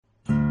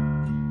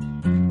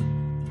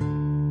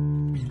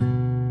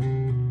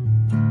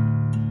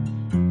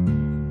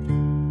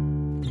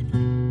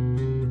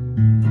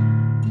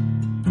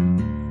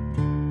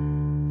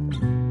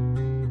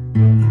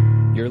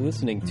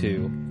listening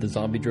to the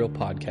Zombie Drill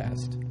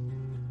Podcast,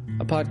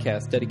 a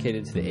podcast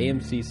dedicated to the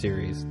AMC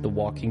series The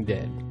Walking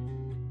Dead.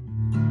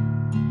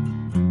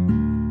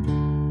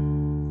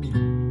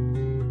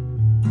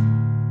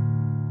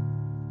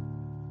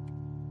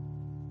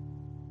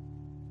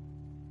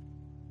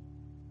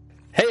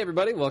 Hey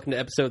everybody, welcome to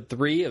episode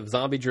 3 of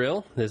Zombie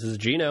Drill. This is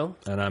Gino.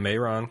 And I'm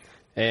Aaron.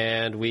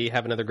 And we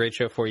have another great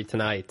show for you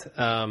tonight.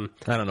 I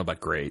don't know about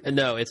great.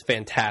 No, it's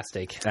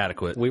fantastic.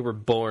 Adequate. We were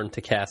born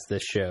to cast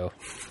this show.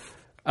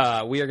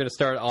 We are going to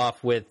start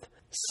off with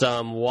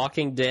some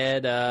Walking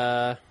Dead.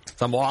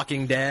 Some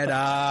Walking Dead.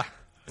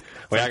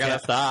 We are going to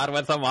start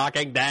with some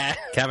Walking Dead.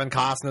 Kevin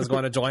Costner is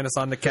going to join us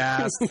on the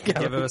cast.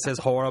 Give us his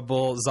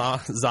horrible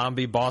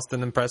zombie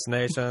Boston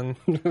impersonation.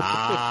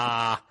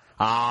 Want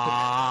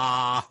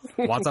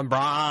some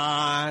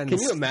bronze? Can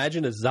you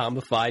imagine a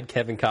zombified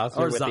Kevin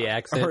Costner with the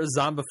accent? Or a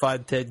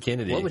zombified Ted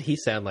Kennedy. What would he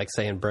sound like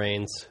saying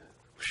brains?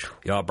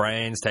 Your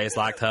brains taste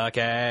like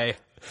turkey.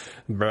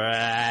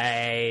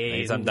 Brains.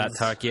 Need some of that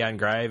turkey and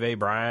gravy,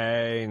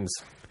 brains.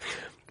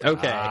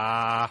 Okay.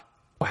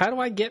 How do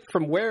I get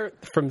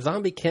from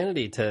Zombie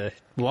Kennedy to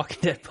Walking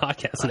Dead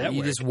Podcast Network?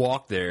 You just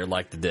walk there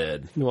like the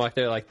dead. You walk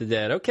there like the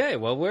dead. Okay,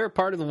 well, we're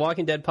part of the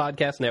Walking Dead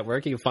Podcast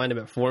Network. You can find them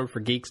at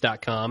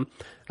forumforgeeks.com.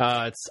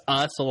 It's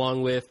us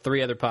along with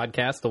 3 other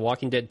podcasts, the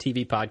Walking Dead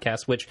TV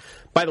Podcast, which,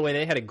 by the way,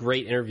 they had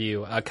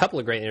a couple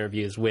of great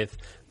interviews with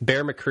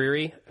Bear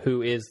McCreary,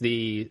 who is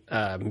the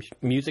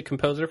music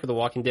composer for The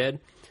Walking Dead,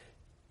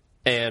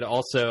 and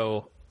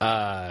also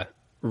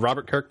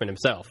Robert Kirkman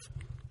himself.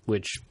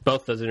 Which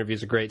both those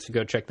interviews are great, so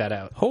go check that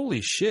out.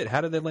 Holy shit!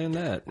 How did they land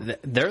that?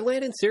 They're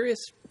landing serious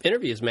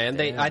interviews, man.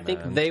 I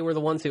think they were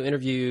the ones who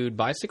interviewed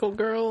Bicycle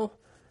Girl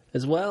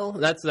as well.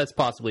 That's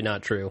possibly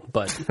not true,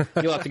 but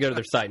you'll have to go to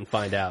their site and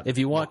find out. If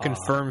you want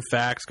confirmed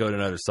facts, go to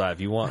another site. If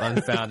you want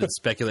unfounded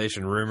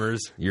speculation,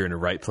 rumors, you're in the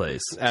right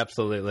place.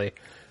 Absolutely.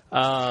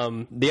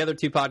 The other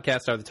 2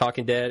 podcasts are The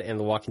Talking Dead and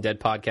The Walking Dead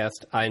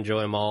Podcast. I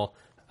enjoy them all.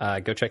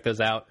 Go check those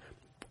out.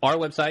 Our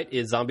website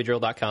is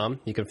zombiedrill.com.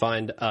 You can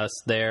find us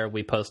there.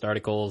 We post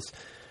articles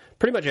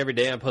pretty much every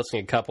day. I'm posting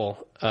a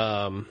couple.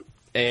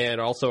 And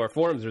also our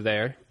forums are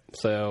there,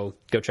 so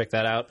go check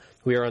that out.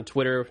 We are on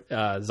Twitter,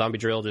 Zombie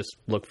Drill. Just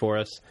look for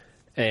us.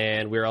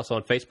 And we're also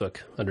on Facebook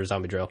under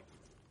Zombie Drill.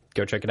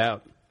 Go check it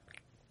out.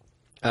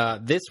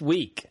 This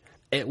week,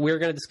 we're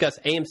going to discuss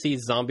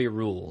AMC's zombie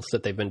rules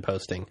that they've been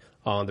posting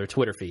on their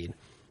Twitter feed.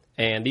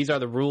 And these are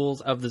the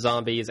rules of the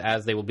zombies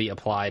as they will be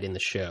applied in the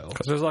show.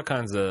 Because there's all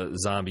kinds of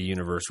zombie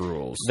universe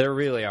rules. There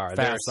really are.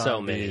 There are so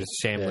zombies, many.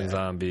 Shambling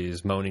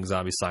zombies, moaning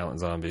zombies, silent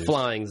zombies.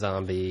 Flying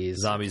zombies.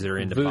 Zombies that are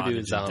into voodoo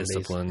bondage zombies.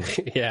 and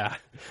discipline. Yeah.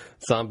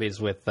 Zombies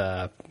with,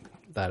 I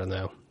don't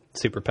know,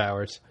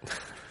 superpowers.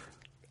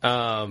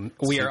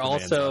 We are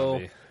also...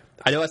 Zombie.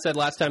 I know I said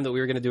last time that we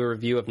were going to do a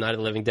review of Night of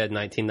the Living Dead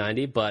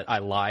 1990, but I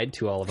lied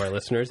to all of our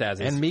listeners,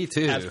 and me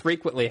too, as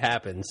frequently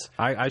happens.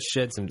 I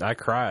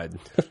cried.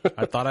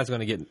 I thought I was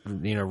going to get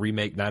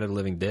remake Night of the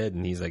Living Dead,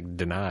 and he's like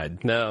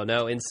denied.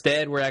 No.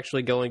 Instead, we're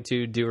actually going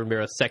to do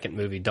Romero's second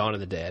movie, Dawn of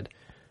the Dead.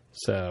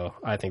 So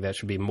I think that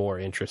should be more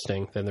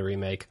interesting than the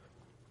remake.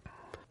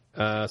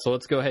 So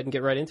let's go ahead and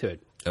get right into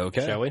it.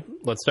 Okay, shall we?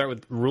 Let's start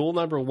with rule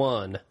number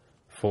 1.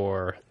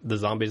 For the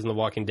zombies in The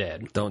Walking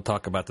Dead. Don't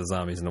talk about the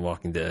zombies in The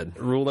Walking Dead.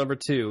 Rule number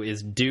 2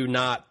 is do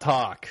not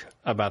talk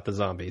about the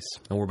zombies.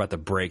 And we're about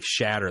to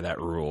shatter that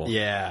rule.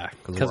 Yeah,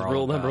 because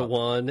rule number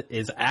 1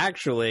 is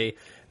actually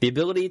the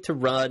ability to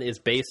run is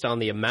based on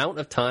the amount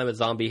of time a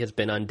zombie has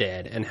been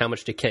undead and how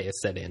much decay is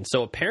set in.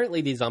 So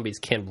apparently these zombies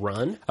can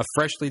run. A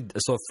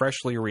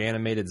freshly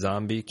reanimated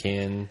zombie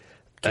can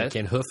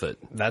hoof it.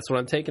 That's what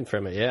I'm taking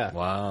from it, yeah.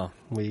 Wow.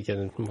 We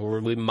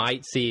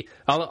might see,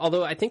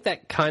 although I think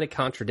that kind of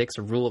contradicts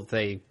a rule that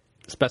they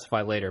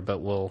specify later, but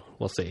we'll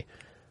see.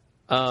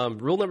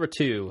 Rule number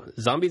 2,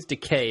 zombies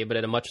decay, but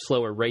at a much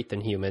slower rate than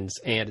humans,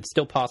 and it's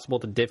still possible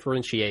to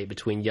differentiate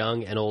between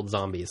young and old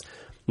zombies.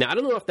 Now, I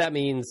don't know if that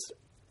means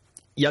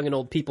young and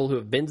old people who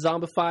have been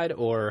zombified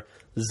or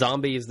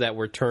zombies that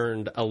were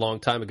turned a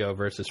long time ago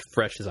versus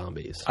fresh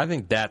zombies. I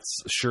think that's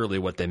surely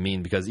what they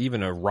mean, because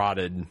even a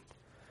rotted...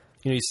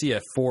 you see a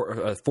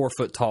 4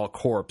 foot tall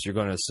corpse, you're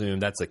going to assume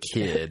that's a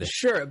kid.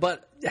 Sure,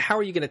 but how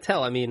are you going to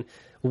tell? I mean,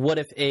 what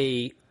if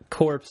a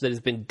corpse that has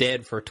been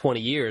dead for 20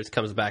 years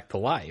comes back to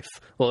life?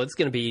 Well, it's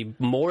going to be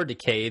more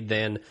decayed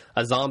than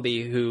a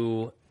zombie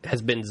who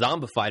has been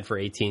zombified for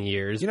 18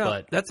 years.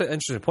 But that's an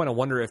interesting point. I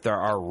wonder if there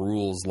are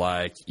rules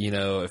like,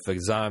 if a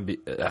zombie...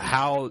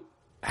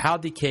 How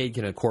decayed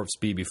can a corpse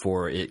be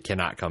before it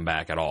cannot come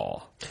back at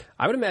all?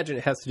 I would imagine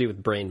it has to do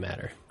with brain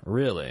matter.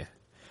 Really?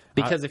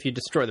 Because if you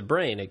destroy the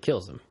brain, it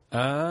kills them.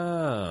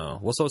 Oh.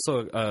 Well,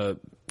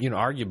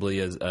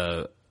 arguably as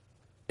a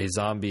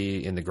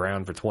zombie in the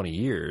ground for 20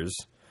 years,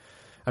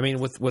 I mean,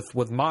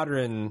 with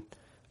modern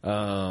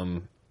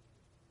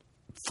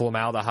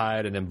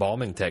formaldehyde and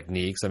embalming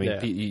techniques, I mean,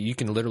 you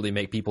can literally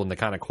make people into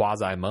kind of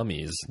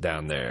quasi-mummies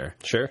down there.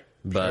 Sure.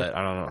 But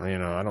I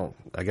don't,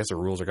 I guess the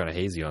rules are kind of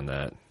hazy on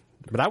that.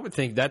 But I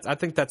think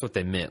that's what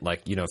they meant.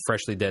 Like,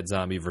 freshly dead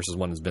zombie versus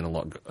one that's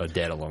been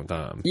dead a long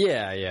time.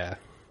 Yeah.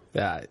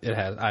 It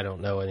has. I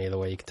don't know any other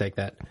way you can take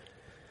that.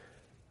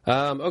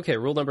 Okay,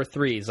 rule number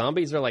 3.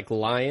 Zombies are like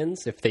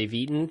lions. If they've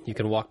eaten, you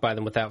can walk by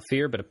them without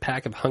fear, but a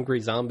pack of hungry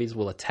zombies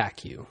will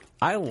attack you.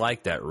 I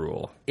like that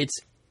rule. It's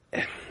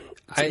an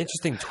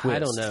interesting twist. I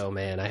don't know,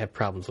 man. I have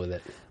problems with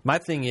it. My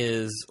thing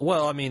is,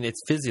 well, I mean,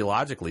 it's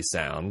physiologically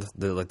sound.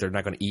 They're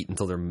not going to eat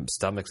until their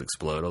stomachs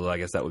explode, although I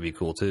guess that would be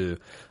cool, too.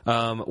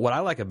 What I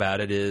like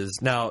about it is,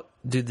 now,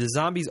 do the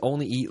zombies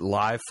only eat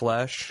live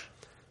flesh?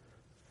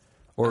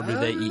 Or do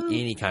they eat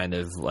any kind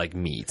of, like,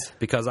 meat?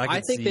 Because I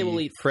think they will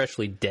eat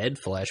freshly dead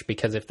flesh,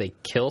 because if they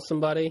kill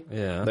somebody,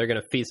 they're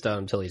going to feast on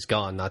him until he's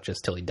gone, not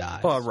just till he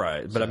dies. Well,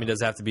 right. But, I mean,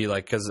 does it have to be,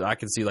 like, because I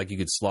can see, like, you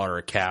could slaughter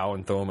a cow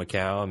and throw him a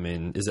cow. I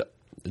mean, is it...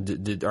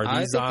 are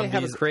these zombies? I think they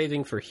have a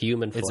craving for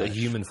human flesh. It's a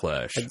human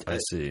flesh. I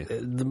see.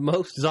 The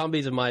most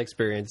zombies, in my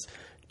experience,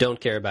 don't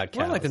care about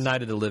cows. Well, like the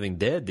Night of the Living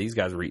Dead, these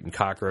guys were eating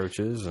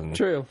cockroaches and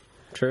True.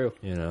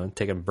 You know,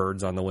 taking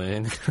birds on the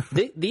wing.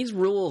 These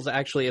rules,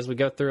 actually, as we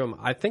go through them,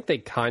 I think they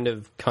kind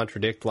of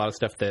contradict a lot of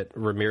stuff that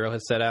Ramiro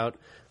has set out.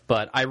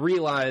 But I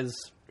realize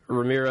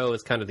Ramiro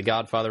is kind of the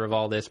godfather of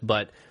all this,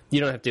 but you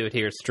don't have to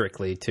adhere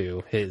strictly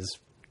to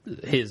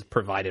his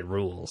provided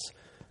rules.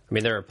 I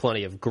mean, there are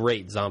plenty of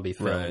great zombie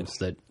films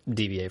that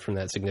deviate from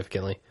that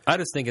significantly. I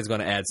just think it's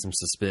going to add some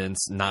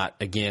suspense.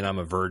 Again, I'm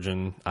a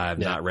virgin. I have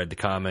not read the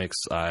comics.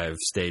 I've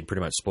stayed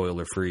pretty much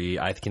spoiler-free.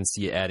 I can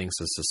see it adding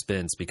some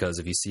suspense because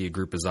if you see a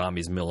group of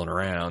zombies milling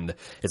around,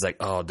 it's like,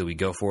 oh, do we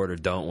go for it or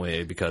don't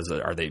we? Because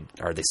are they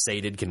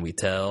sated? Can we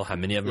tell? How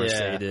many of them are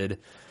sated?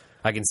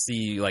 I can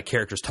see like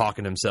characters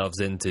talking themselves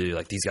into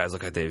like these guys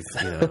look like they've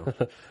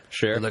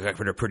sure, they look like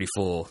they're pretty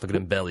full. Look at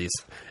them bellies.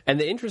 And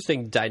the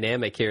interesting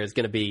dynamic here is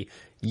going to be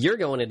you're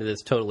going into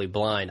this totally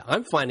blind.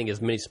 I'm finding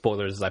as many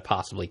spoilers as I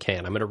possibly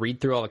can. I'm going to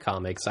read through all the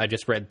comics. I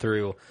just read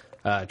through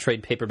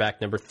trade paperback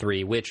number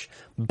 3, which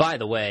by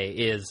the way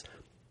is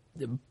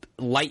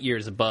light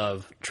years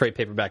above trade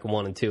paperback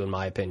 1 and 2 in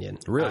my opinion.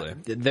 Really,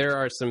 there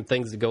are some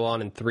things that go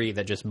on in 3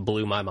 that just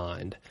blew my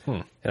mind,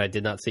 and I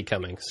did not see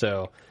coming.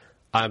 So.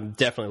 I'm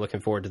definitely looking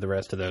forward to the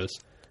rest of those.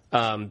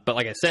 But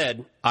like I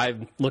said,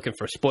 I'm looking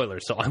for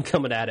spoilers, so I'm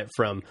coming at it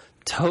from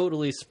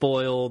totally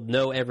spoiled,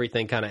 know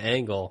everything kind of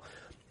angle.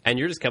 And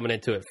you're just coming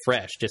into it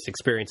fresh, just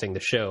experiencing the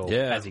show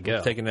as you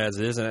go. Taking it as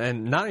it is.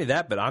 And not only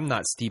that, but I'm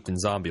not steeped in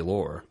zombie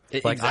lore.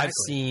 I've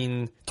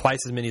seen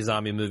twice as many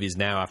zombie movies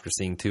now after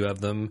seeing 2 of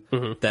them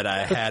that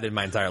I had in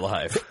my entire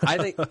life.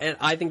 I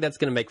think that's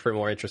going to make for a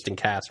more interesting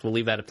cast. We'll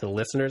leave that up to the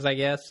listeners, I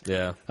guess.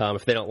 Yeah.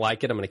 If they don't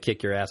like it, I'm going to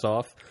kick your ass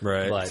off.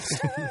 Right. But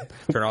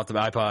turn off the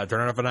iPod.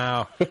 Turn it off for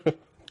now.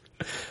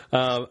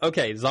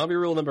 Okay, zombie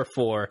rule number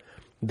 4.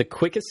 The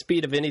quickest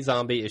speed of any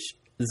zombie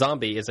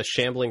is a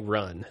shambling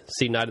run.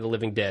 See Night of the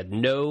Living Dead.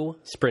 No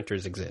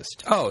sprinters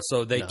exist. Oh,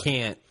 so they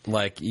can't,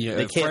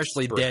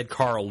 freshly dead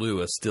Carl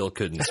Lewis still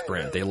couldn't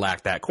sprint. They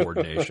lack that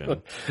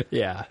coordination.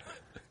 Yeah.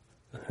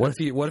 What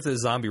if the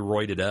zombie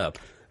roided up?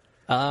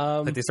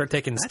 Like they start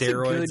taking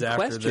steroids that's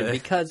a good question,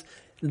 because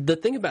the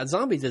thing about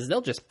zombies is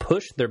they'll just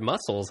push their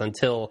muscles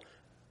until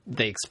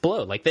they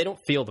explode. Like they don't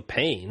feel the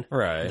pain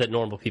that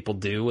normal people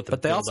do.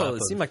 But they also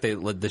it seems like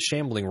the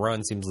shambling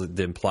run seems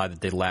to imply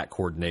that they lack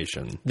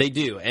coordination. They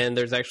do, and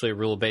there's actually a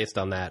rule based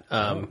on that.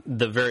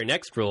 The very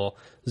next rule: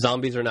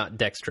 zombies are not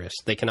dexterous.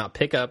 They cannot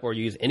pick up or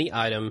use any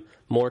item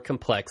more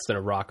complex than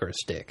a rock or a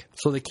stick.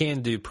 So they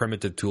can do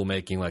primitive tool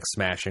making, like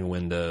smashing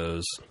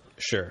windows.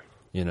 Sure.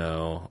 You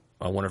know,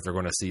 I wonder if they're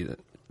going to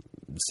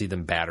see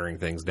them battering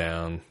things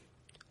down.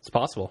 It's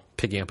possible.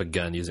 Picking up a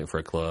gun, using it for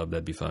a club,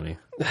 that'd be funny.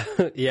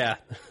 Yeah.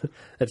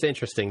 That's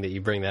interesting that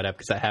you bring that up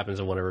because that happens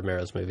in one of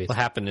Romero's movies. What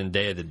happened in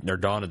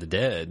Dawn of the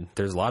Dead,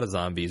 there's a lot of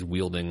zombies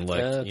wielding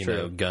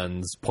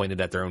guns pointed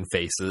at their own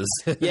faces.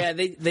 Yeah,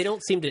 they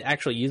don't seem to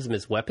actually use them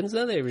as weapons,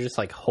 though. They were just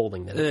like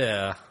holding them.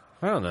 Yeah,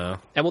 I don't know.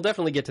 And we'll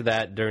definitely get to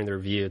that during the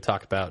review,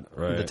 talk about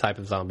the type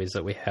of zombies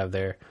that we have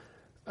there.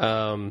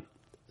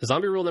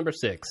 Zombie rule number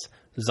 6.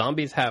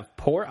 Zombies have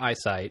poor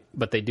eyesight,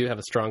 but they do have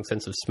a strong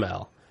sense of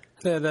smell.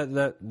 Yeah,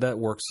 that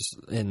works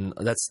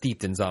that's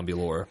steeped in zombie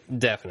lore.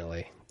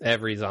 Definitely.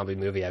 Every zombie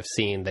movie I've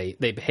seen, they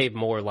behave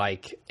more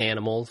like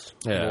animals,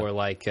 more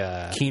like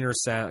keener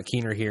sound,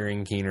 keener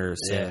hearing, keener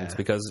sense.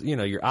 Because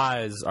your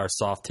eyes are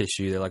soft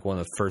tissue. They're like one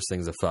of the first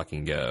things to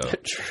fucking go.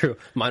 True,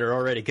 mine are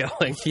already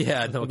going.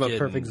 Yeah, no kidding. I'm a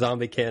perfect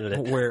zombie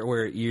candidate.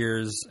 Where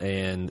ears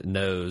and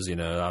nose,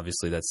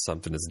 obviously that's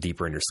something that's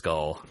deeper in your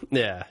skull.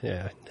 Yeah.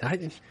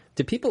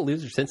 Do people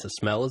lose their sense of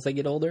smell as they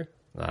get older?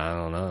 I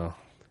don't know.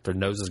 Their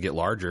noses get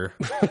larger.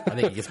 I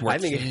think it gets more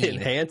keen. It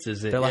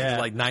enhances it. They're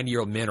like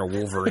 90-year-old men or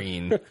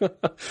Wolverine.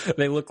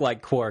 They look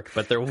like Quark,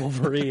 but they're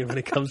Wolverine when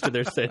it comes to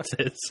their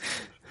senses.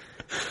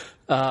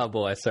 Oh,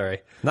 boy,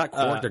 sorry. Not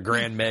Quark, they're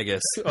Grand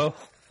Megas. Oh,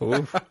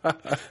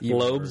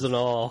 lobes and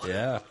all.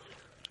 Yeah.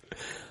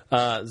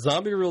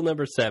 Zombie rule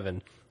number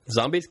 7.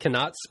 Zombies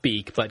cannot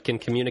speak, but can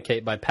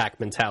communicate by pack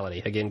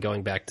mentality. Again,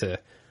 going back to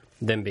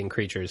them being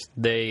creatures.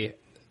 The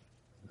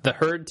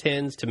herd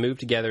tends to move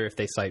together if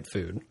they sight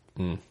food.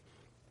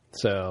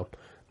 So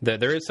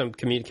there is some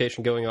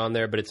communication going on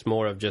there, but it's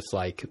more of just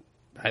like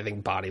I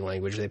think, body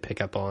language they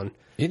pick up on.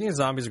 You think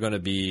zombies are going to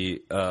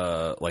be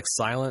like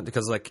silent?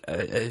 Because like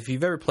if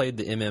you've ever played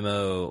the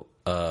MMO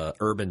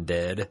Urban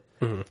Dead,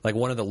 like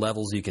one of the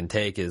levels you can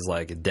take is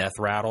like Death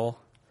Rattle,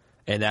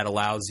 and that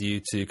allows you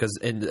to, because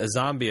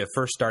a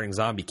first starting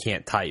zombie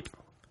can't type.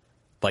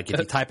 Like if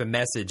you type a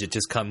message, it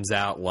just comes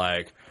out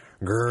like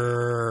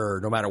grrr,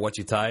 no matter what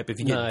you type. If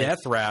you get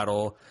Death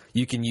Rattle,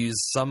 you can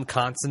use some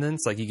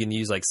consonants, like you can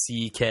use like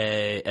C,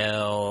 K,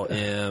 L,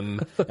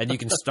 M, and you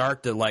can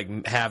start to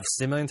like have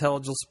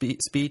semi-intelligible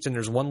speech. And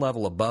there's one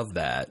level above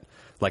that,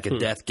 like a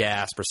death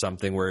gasp or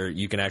something, where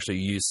you can actually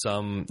use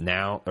some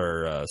noun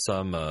or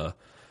some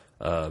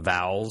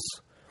vowels.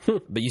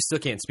 But you still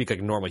can't speak like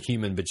a normal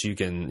human, but you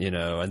can,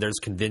 and there's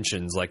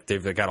conventions, like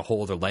they've got a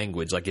whole other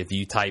language. Like if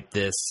you type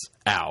this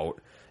out,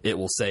 it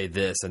will say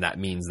this, and that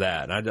means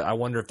that. And I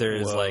wonder if there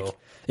is like,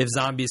 if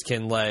zombies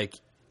can like,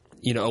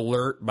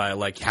 alert by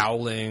like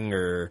howling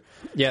or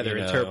they're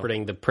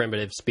interpreting the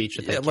primitive speech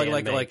that they can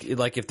make.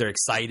 Like if they're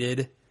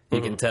excited, you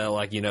can tell,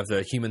 like, if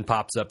the human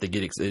pops up, they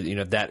get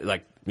if that,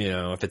 like,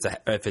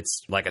 if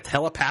it's like a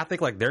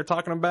telepathic like they're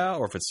talking about,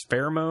 or if it's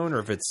pheromone, or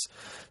if it's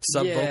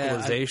sub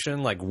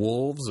vocalization like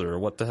wolves, or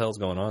what the hell's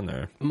going on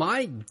there.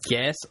 My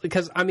guess,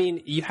 because I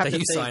mean, you have they to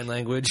use think, sign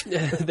language.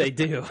 They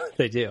do.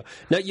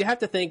 No, you have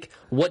to think,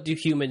 what do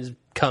humans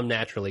come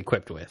naturally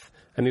equipped with?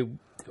 I mean,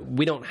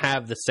 we don't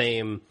have the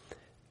same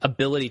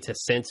ability to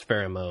sense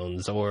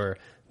pheromones or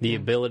the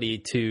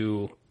ability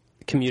to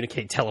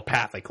communicate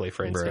telepathically,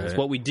 for instance. Right.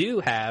 What we do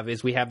have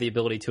is we have the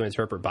ability to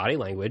interpret body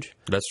language.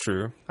 That's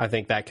true. I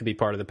think that could be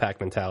part of the pack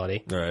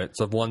mentality. All right.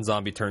 So if one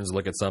zombie turns to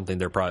look at something,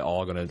 they're probably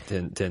all going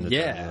to tend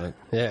to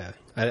Yeah.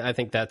 I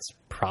think that's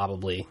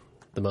probably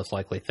the most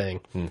likely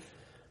thing.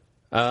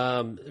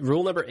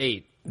 Rule number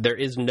 8. There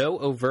is no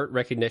overt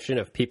recognition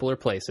of people or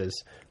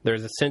places. There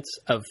is a sense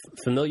of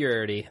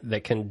familiarity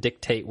that can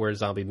dictate where a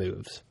zombie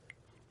moves.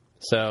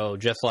 So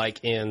just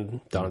like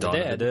in Dawn of the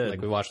Dead,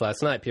 like we watched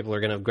last night, people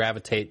are going to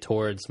gravitate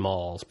towards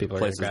malls. People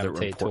are going to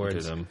gravitate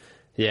towards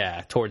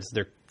towards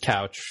their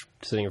couch,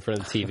 sitting in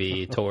front of the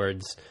TV,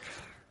 towards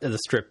the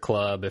strip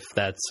club, if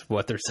that's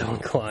what they're so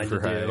inclined to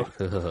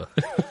do.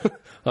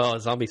 Oh,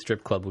 a zombie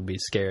strip club would be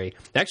scary.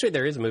 Actually,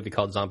 there is a movie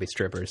called Zombie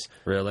Strippers.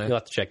 Really? You'll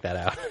have to check that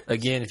out.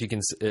 Again, if you can,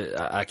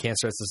 I can't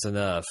stress this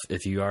enough.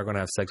 If you are going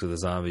to have sex with a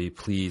zombie,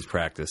 please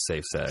practice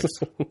safe sex.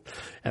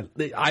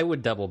 I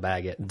would double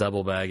bag it.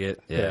 Double bag it?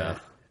 Yeah.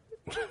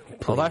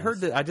 Well,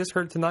 I just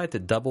heard tonight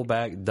that double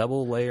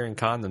layering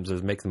condoms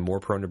is making them more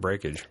prone to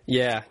breakage.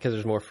 Yeah, because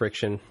there's more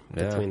friction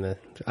between the.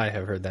 I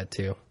have heard that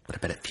too. But I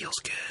bet it feels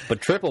good.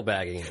 But triple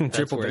bagging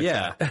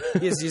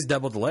it. Use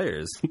double the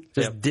layers.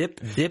 Just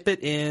dip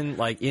it in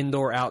like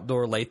indoor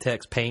outdoor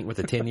latex paint with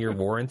a 10-year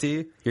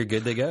warranty. You're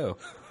good to go.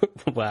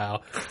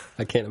 Wow,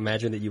 I can't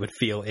imagine that you would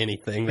feel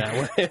anything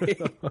that way.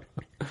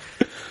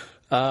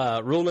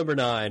 Rule number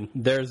 9,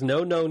 there's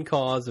no known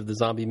cause of the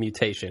zombie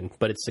mutation,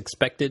 but it's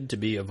expected to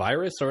be a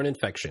virus or an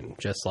infection,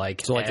 just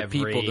like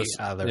every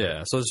other.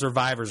 Yeah, so the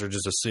survivors are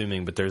just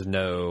assuming, but there's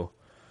no...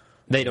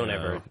 They don't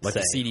ever like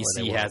say. The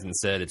CDC hasn't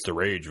said it's the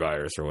rage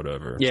virus or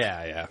whatever.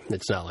 Yeah.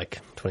 It's not like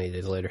 28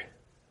 days later.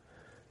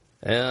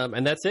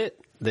 And that's it.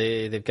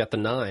 They've got the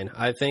 9.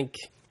 I think,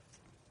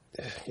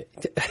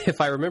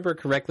 if I remember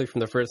correctly from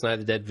the first Night of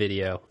the Dead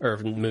video, or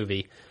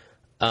movie...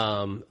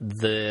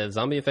 the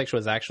zombie infection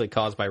was actually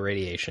caused by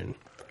radiation.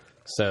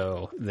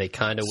 So they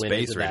kind of went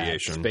into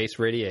radiation. Space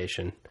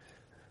radiation.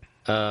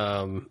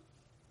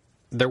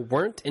 There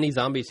weren't any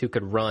zombies who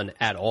could run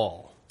at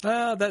all.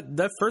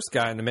 That first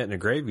guy I met in a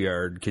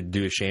graveyard could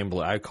do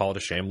I'd call it a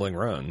shambling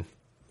run.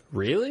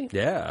 Really?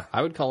 Yeah.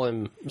 I would call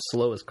him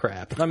slow as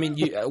crap. I mean,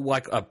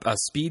 like a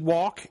speed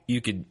walk,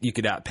 you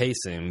could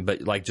outpace him,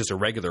 but like just a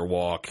regular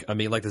walk. I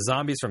mean, like the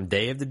zombies from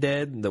Day of the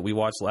Dead that we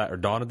watched, or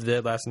Dawn of the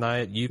Dead last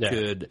night, you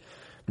could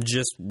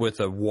just with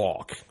a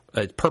walk,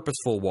 a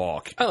purposeful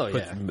walk.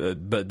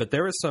 But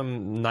there was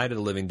some Night of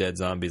the Living Dead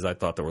zombies I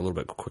thought that were a little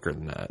bit quicker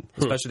than that,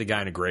 especially the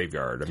guy in a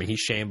graveyard. I mean, he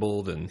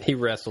shambled and he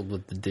wrestled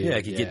with the dude. Yeah,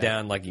 he could get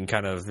down, like, you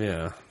can kind of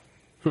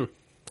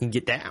can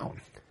get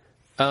down.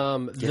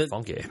 Get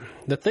funky.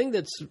 The thing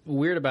that's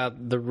weird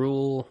about the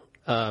rule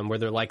where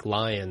they're like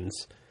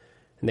lions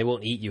and they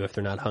won't eat you if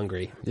they're not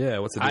hungry. Yeah,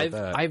 what's the deal with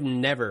that? I've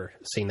never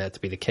seen that to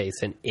be the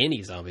case in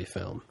any zombie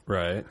film.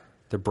 Right.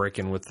 They're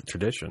breaking with the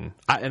tradition.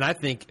 And I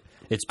think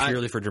it's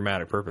purely for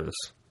dramatic purpose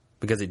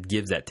because it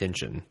gives that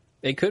tension.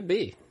 It could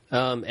be.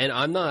 And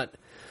I've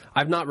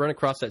not run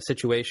across that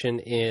situation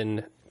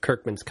in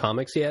Kirkman's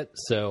comics yet,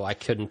 so I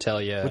couldn't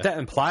tell you. What that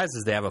implies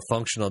is they have a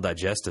functional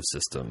digestive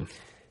system.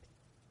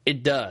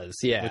 It does,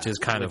 yeah. Which is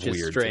kind of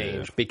weird,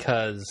 strange,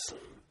 because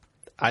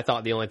I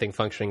thought the only thing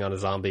functioning on a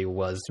zombie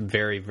was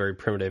very, very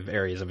primitive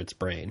areas of its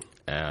brain.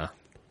 Yeah.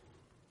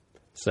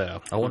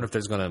 So I wonder if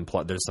there's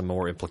there's some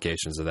more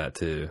implications of that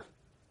too.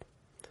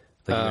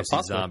 Like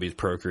see zombies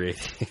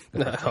procreating.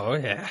 Oh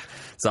yeah,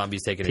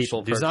 zombies taking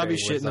people. Do zombies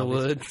shit in the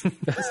wood?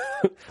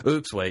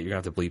 Oops! Wait, you're gonna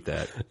have to bleep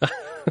that.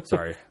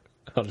 Sorry,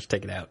 I'll just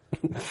take it out.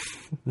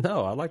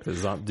 No, I like the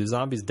do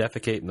zombies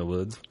defecate in the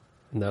woods?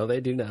 No, they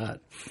do not.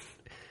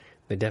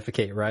 They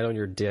defecate right on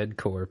your dead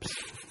corpse.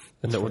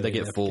 And then when they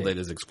get full, they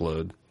just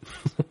explode.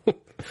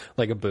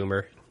 Like a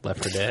boomer,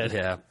 left for dead.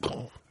 Yeah.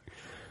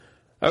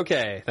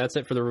 Okay, that's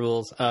it for the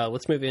rules.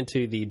 Let's move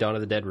into the Dawn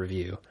of the Dead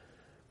review.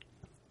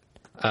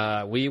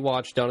 We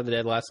watched Dawn of the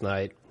Dead last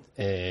night,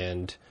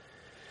 and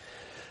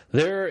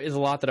there is a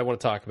lot that I want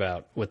to talk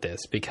about with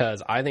this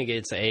because I think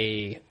it's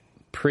a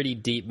pretty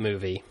deep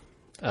movie.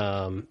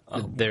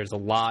 There's a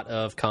lot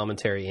of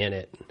commentary in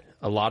it,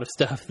 a lot of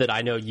stuff that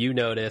I know you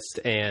noticed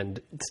and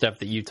stuff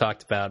that you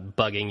talked about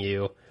bugging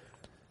you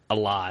a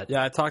lot.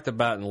 Yeah, I talked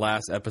about in the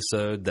last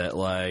episode that,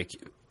 like,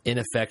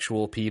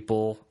 ineffectual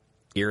people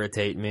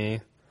irritate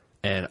me.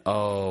 And,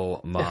 oh,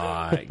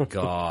 my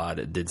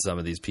God, did some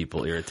of these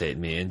people irritate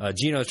me. And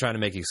Gino's trying to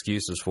make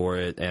excuses for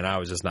it, and I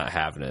was just not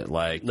having it.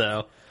 Like,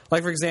 No.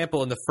 Like, for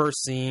example, in the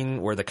first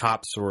scene where the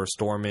cops were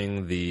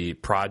storming the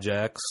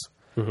projects,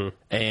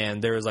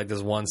 and there was, like,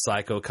 this one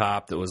psycho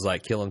cop that was,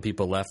 like, killing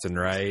people left and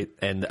right,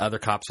 and the other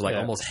cops were, like,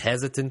 almost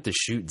hesitant to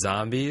shoot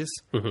zombies.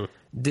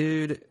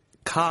 Dude,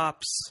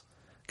 cops,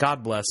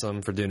 God bless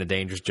them for doing a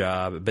dangerous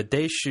job, but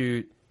they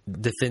shoot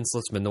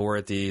defenseless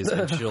minorities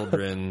and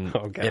children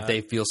if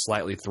they feel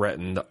slightly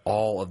threatened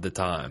all of the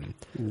time.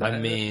 I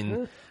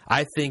mean,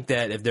 I think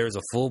that if there was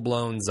a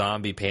full-blown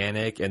zombie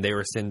panic and they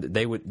were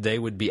they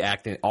would be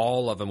acting,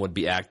 all of them would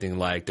be acting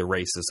like the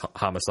racist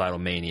homicidal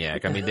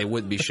maniac. I mean, they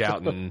wouldn't be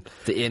shouting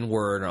the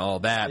N-word and all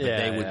that, but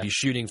they would be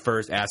shooting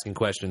first, asking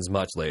questions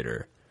much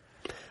later.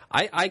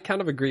 I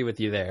kind of agree with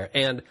you there.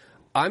 And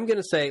I'm going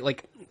to say,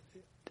 like,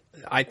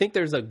 I think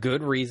there's a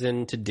good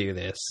reason to do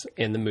this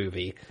in the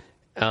movie.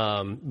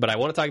 But I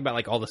want to talk about,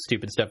 like, all the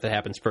stupid stuff that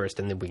happens first,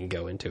 and then we can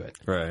go into it.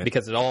 Right.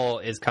 Because it all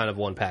is kind of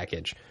one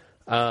package.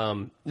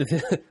 The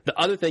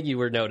other thing you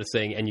were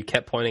noticing, and you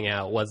kept pointing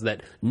out, was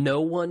that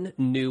no one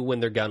knew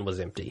when their gun was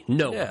empty.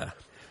 No one.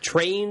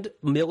 Trained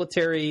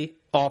military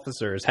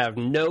officers have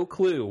no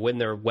clue when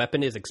their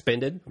weapon is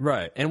expended.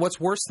 Right. And what's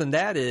worse than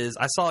that is,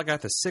 I saw a guy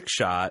with a six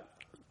shot,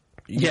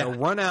 you know,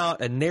 run out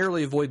and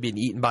narrowly avoid being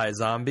eaten by a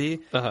zombie.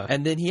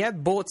 And then he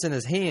had bullets in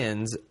his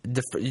hands.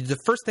 The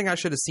first thing I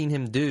should have seen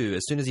him do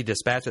as soon as he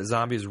dispatched that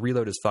zombie is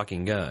reload his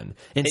fucking gun.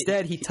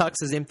 Instead, he tucks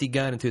his empty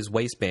gun into his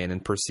waistband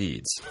and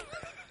proceeds.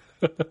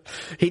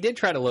 He did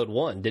try to load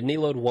one. Didn't he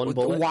load one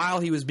bullet? While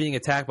he was being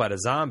attacked by the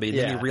zombie,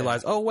 then he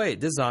realized, oh,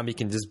 wait, this zombie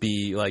can just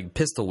be, like,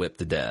 pistol whipped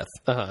to death.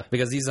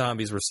 Because these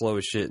zombies were slow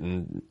as shit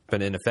and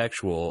been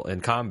ineffectual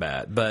in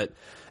combat.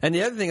 And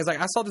the other thing is,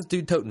 like, I saw this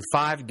dude toting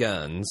 5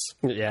 guns.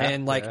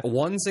 And, like,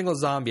 one single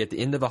zombie at the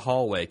end of a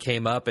hallway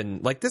came up.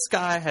 And, like, this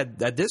guy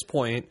had, at this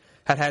point,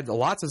 had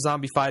lots of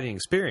zombie fighting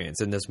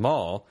experience in this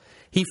mall.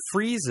 He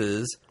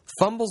freezes,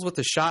 fumbles with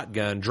the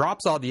shotgun,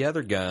 drops all the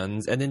other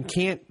guns, and then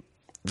can't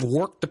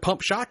work the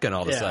pump shotgun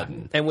all of a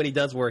sudden. And when he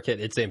does work it,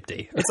 it's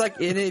empty. It's like,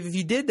 and if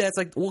you did that, it's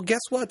like, well, guess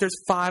what? There's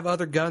 5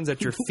 other guns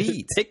at your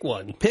feet. Pick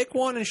one. Pick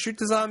one and shoot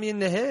the zombie in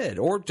the head.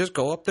 Or just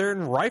go up there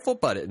and rifle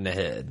butt it in the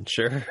head.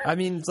 Sure. I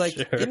mean, it's like,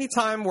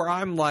 anytime where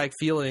I'm, like,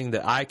 feeling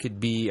that I could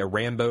be a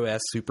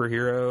Rambo-esque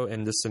superhero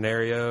in this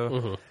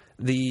scenario,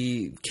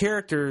 the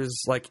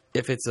characters, like,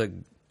 if it's a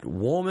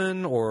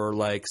woman or,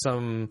 like,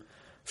 some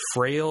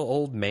frail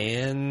old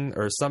man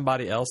or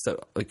somebody else that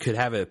could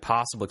have a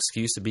possible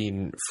excuse of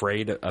being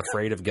afraid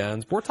of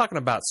guns. We're talking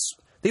about,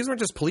 these weren't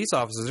just police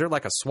officers, they're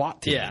like a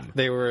SWAT team. Yeah,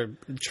 they were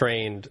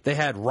trained. They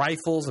had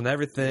rifles and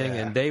everything,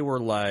 and they were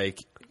like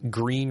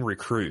green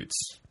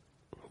recruits.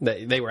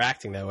 They were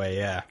acting that way,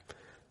 yeah.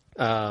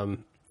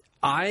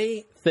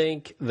 I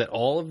think that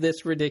all of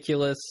this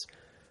ridiculous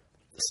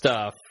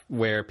stuff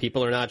where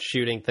people are not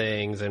shooting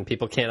things and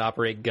people can't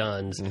operate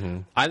guns,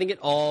 I think it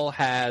all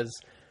has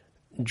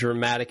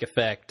dramatic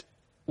effect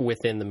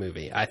within the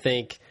movie. I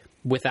think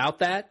without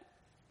that,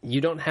 you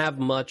don't have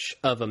much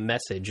of a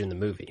message in the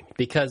movie.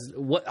 Because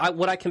what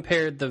I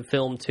compared the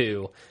film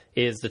to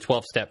is the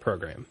 12-step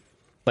program.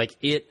 Like,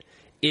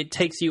 it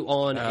takes you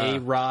on a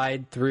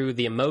ride through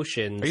the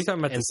emotions. Are you talking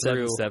about the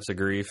 7 steps of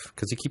grief?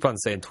 Because you keep on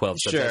saying 12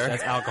 steps. Sure.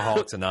 That's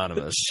Alcoholics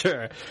Anonymous.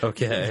 Sure.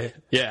 Okay.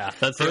 Yeah,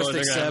 that's the only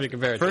thing I have to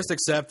compare it to. First,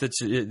 accept that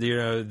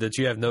that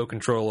you have no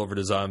control over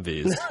the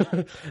zombies.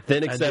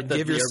 Then accept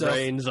that your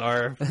brains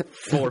are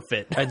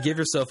forfeit. And give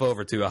yourself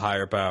over to a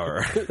higher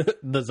power.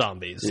 The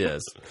zombies.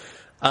 Yes.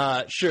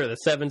 Sure, the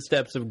 7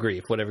 steps of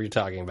grief, whatever you're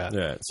talking about.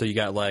 Yeah. So you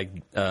got, like,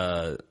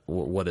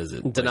 what is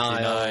it?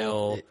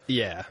 Denial.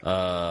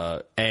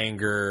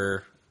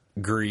 Anger,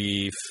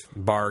 grief,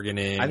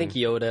 bargaining. I think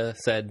Yoda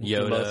said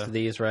most of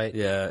these, right?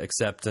 Yeah.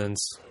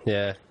 Acceptance.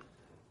 Yeah.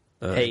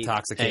 Hate,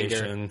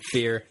 intoxication. Anger,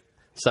 fear,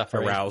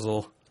 suffering.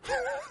 Arousal.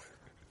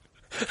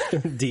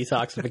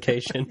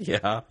 Detoxification.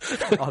 Yeah.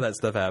 All that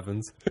stuff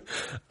happens.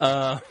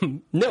 No,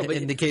 but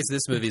in the case of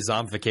this movie,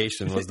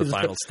 zombification was the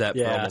final step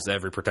for almost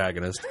every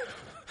protagonist.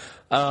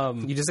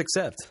 You just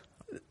accept.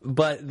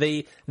 But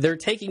they're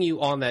taking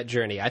you on that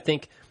journey. I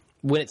think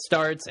when it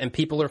starts and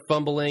people are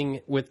fumbling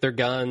with their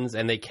guns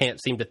and they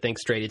can't seem to think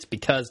straight, it's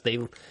because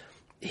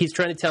he's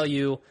trying to tell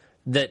you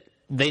that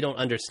they don't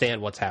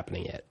understand what's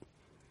happening yet.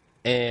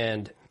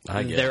 And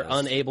they're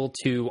unable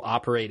to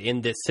operate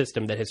in this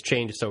system that has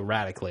changed so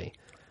radically.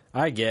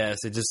 I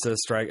guess it just does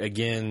strike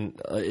again.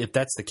 If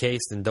that's the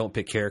case, then don't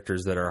pick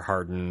characters that are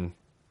hardened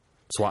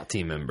SWAT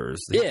team members.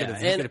 You could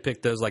have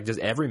picked those like just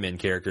everyman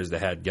characters that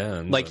had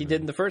guns, like he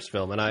did in the first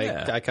film, and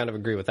I kind of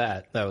agree with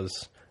that. That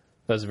was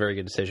a very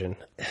good decision.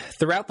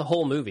 Throughout the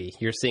whole movie,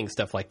 you're seeing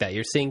stuff like that.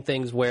 You're seeing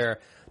things where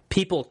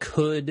people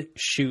could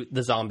shoot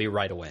the zombie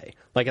right away.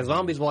 Like a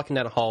zombie's walking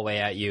down a hallway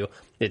at you.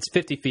 It's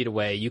 50 feet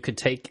away.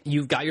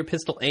 You've got your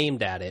pistol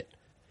aimed at it.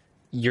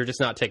 You're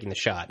just not taking the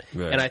shot.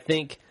 Right. And I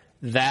think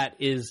that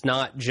is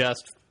not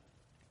just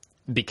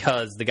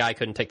because the guy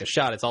couldn't take the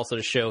shot. It's also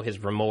to show his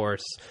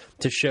remorse,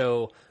 to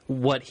show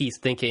what he's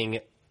thinking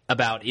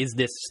about. Is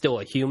this still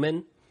a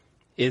human?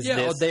 Is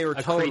this they were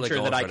a totally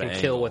creature that I can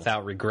kill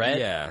without regret?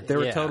 Yeah, they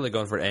were totally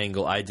going for an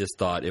angle. I just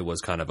thought it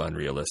was kind of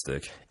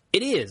unrealistic.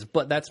 It is,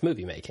 but that's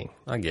movie making.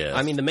 I guess.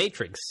 I mean, The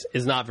Matrix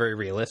is not very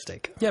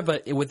realistic. Yeah,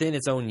 but within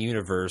its own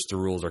universe, the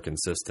rules are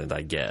consistent.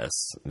 I guess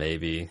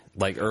maybe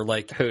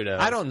who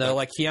knows? I don't know.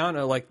 Like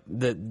Keanu,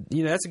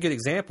 that's a good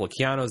example.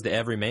 Keanu's the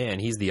everyman.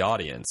 He's the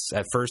audience.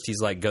 At first,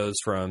 he's like goes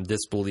from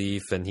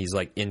disbelief and he's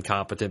like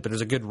incompetent, but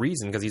there's a good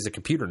reason because he's a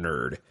computer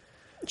nerd.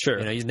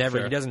 Sure. He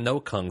doesn't know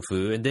kung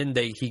fu, and then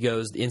he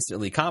goes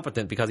instantly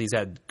competent because he's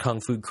had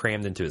kung fu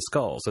crammed into his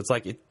skull. So it's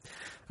like,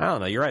 I don't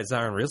know. You're right. It's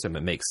not unrealistic.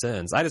 It makes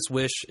sense. I just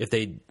wish if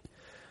they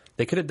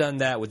could have done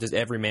that with just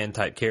everyman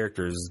type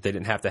characters. They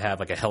didn't have to have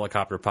like a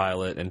helicopter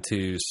pilot and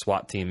 2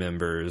 SWAT team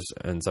members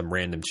and some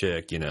random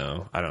chick. I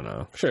don't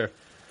know. Sure.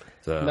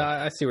 So, no,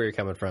 I see where you're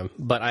coming from,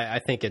 but I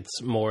think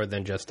it's more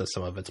than just the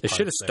sum of its parts. It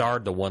should have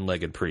starred the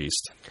one-legged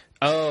priest.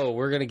 Oh,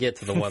 we're going to get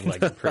to the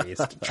one-legged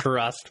priest.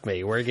 Trust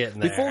me, we're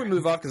getting there. Before we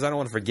move on, because I don't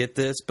want to forget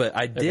this, but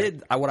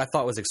what I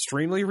thought was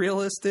extremely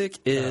realistic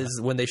is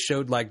when they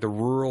showed like the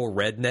rural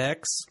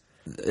rednecks.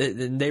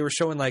 They were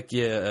showing like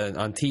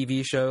on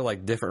TV show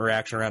like different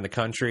reaction around the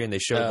country, and they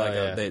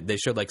showed they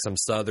showed like some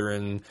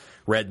southern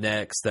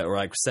rednecks that were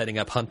like setting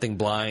up hunting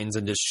blinds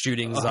and just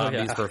shooting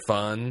zombies for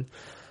fun.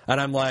 And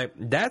I'm like,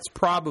 that's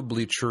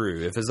probably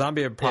true. If a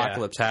zombie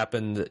apocalypse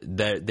happened,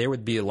 there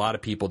would be a lot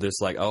of people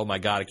just like, oh my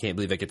god, I can't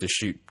believe I get to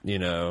shoot,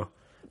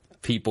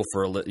 people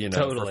for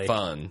for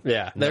fun.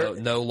 Yeah,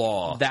 no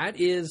law. That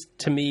is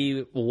to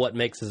me what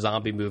makes a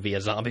zombie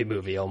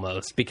movie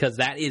almost, because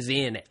that is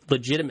in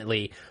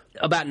legitimately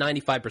about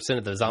 95%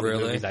 of the zombie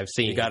movies I've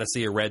seen. You got to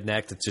see a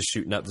redneck that's just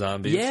shooting up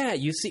zombies. Yeah,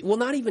 you see. Well,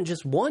 not even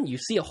just one. You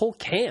see a whole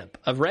camp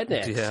of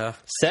rednecks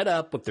set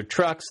up with their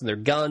trucks and their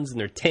guns and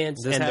their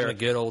tents just and having their a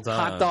good old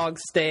time. Hot dog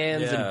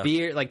stands and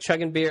beer, like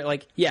chugging beer.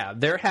 Like,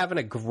 they're having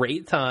a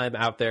great time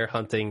out there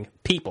hunting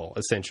people.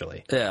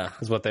 Essentially,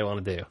 is what they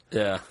want to do.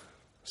 Yeah.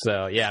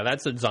 So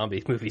that's a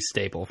zombie movie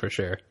staple for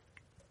sure.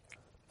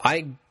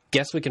 I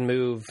guess we can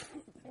move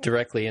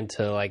directly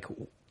into like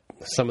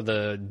some of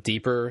the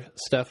deeper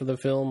stuff of the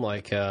film.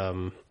 Like,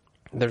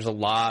 there's a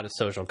lot of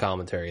social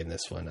commentary in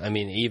this one. I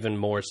mean, even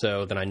more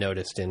so than I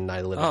noticed in Night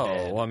of the Living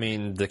Dead. Oh, well, I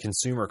mean, the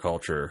consumer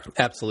culture.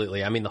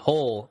 Absolutely. I mean, the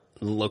whole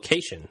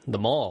location, the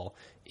mall,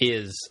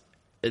 is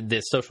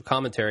this social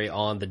commentary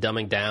on the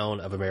dumbing down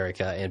of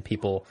America and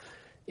people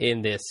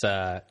in this,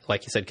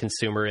 like you said,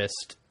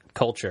 consumerist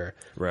culture,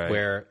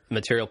 where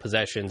material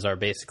possessions are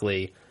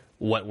basically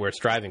what we're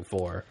striving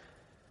for.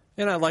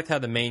 And I liked how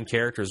the main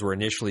characters were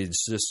initially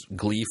just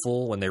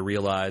gleeful when they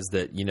realized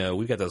that,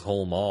 we've got this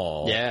whole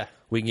mall. Yeah.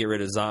 We can get rid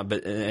of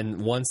zombies.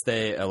 And once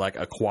they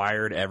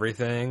acquired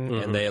everything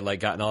and they had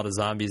gotten all the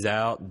zombies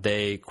out,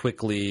 they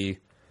quickly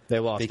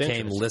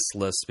became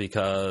listless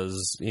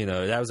because,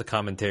 that was a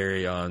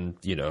commentary on,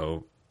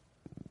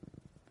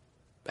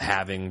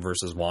 having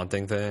versus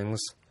wanting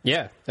things.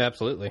 Yeah,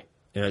 absolutely.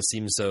 It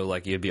seems so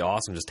like it'd be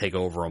awesome just take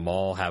over a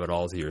mall, have it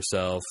all to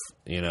yourself,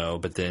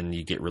 but then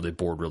you get really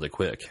bored really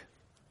quick.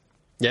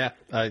 Yeah,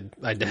 I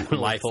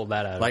definitely pulled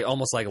that out. Like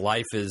almost like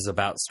life is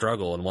about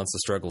struggle, and once the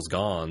struggle's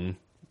gone,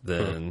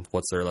 then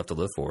what's there left to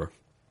live for?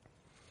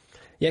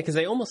 Yeah, because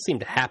they almost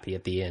seemed happy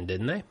at the end,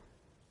 didn't they?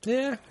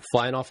 Yeah,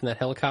 flying off in that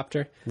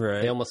helicopter.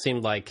 Right. They almost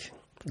seemed like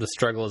the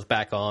struggle is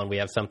back on. We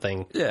have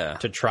something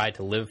to try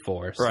to live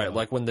for. So. Right,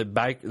 like when the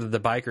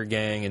biker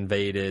gang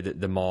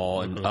invaded the mall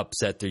and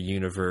upset their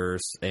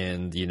universe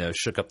and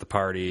shook up the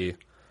party.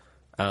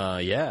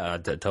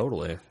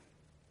 Totally.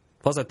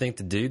 Plus, I think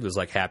the dude was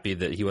happy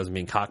that he wasn't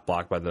being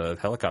cock-blocked by the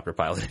helicopter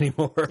pilot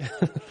anymore.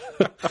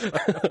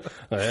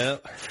 Well,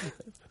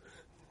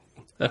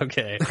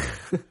 okay.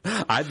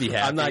 I'd be happy.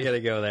 I'm not going to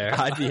go there.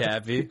 I'd be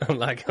happy. I'm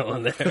not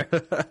going there.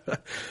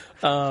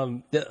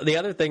 The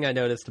other thing I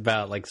noticed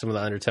about some of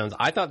the undertones,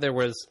 I thought there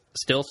was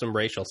still some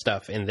racial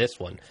stuff in this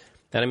one.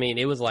 And I mean,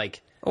 it was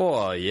like...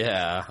 Oh,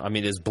 yeah. I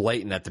mean, it's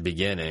blatant at the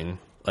beginning.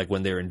 Like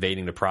when they were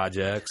invading the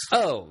projects.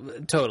 Oh,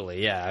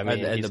 totally, yeah. I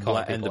mean, and the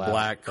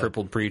black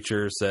crippled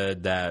preacher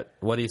said that.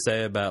 What do you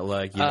say about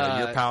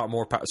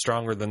you're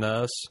stronger than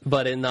us?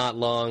 But in not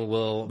long,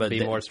 we'll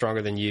be more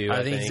stronger than you.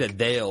 I think he said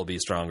they'll be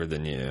stronger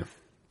than you,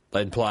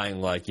 implying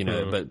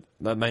But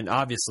I mean,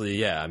 obviously,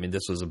 yeah. I mean,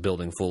 this was a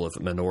building full of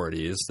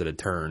minorities that had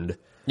turned.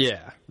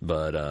 Yeah,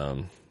 but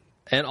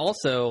and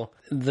also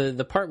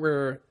the part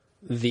where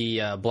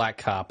the black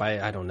cop.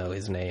 I don't know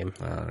his name.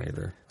 I don't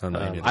either.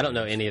 I don't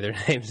know any of their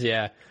names.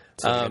 Yeah.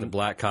 So the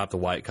black cop, the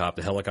white cop,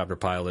 the helicopter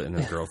pilot, and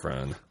his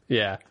girlfriend.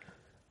 Yeah.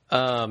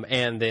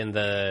 And then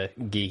the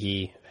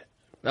geeky.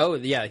 Oh,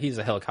 yeah, he's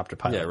a helicopter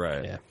pilot. Yeah,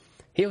 right. Yeah.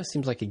 He always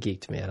seems like a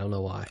geek to me. I don't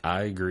know why.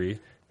 I agree.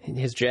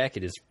 His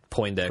jacket is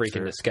Poindexter.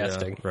 freaking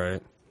disgusting. Yeah,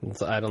 right.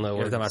 I don't know.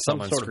 Every time I saw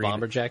him on sort screen, of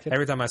bomber jacket.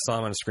 Every time I saw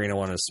him on screen, I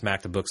wanted to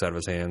smack the books out of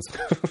his hands.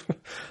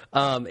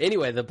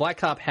 Anyway, the black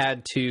cop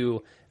had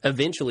to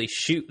eventually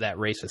shoot that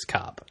racist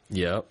cop.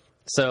 Yep.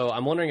 So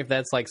I'm wondering if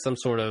that's like some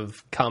sort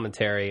of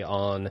commentary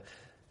on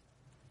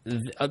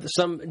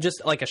some,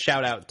 just like a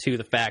shout out to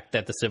the fact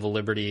that the civil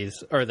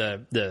liberties or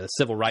the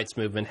civil rights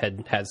movement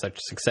had such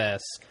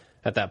success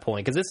at that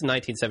point. Because this is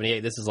 1978.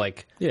 This is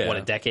like what,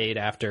 a decade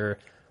after.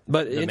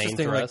 But the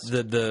interesting, main like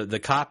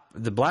thrust.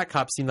 the black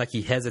cop seemed like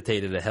he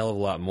hesitated a hell of a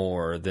lot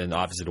more than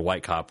obviously the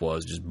white cop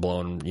was, just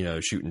blowing,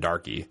 shooting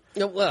darky.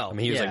 Well, I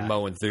mean, he was like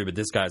mowing through, but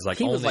this guy's like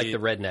he was like the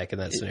redneck in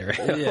that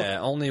scenario. Yeah,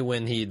 only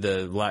when when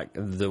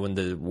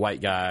the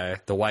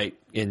white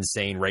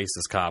insane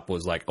racist cop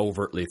was like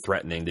overtly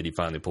threatening did he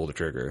finally pull the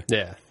trigger.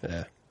 Yeah.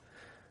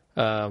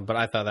 But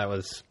I thought that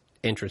was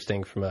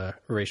interesting from a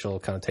racial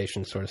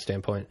connotation sort of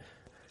standpoint.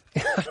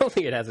 I don't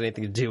think it has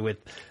anything to do with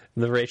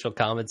the racial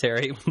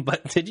commentary,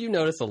 but did you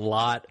notice a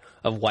lot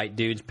of white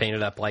dudes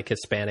painted up like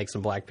Hispanics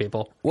and black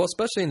people? Well,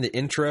 especially in the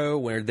intro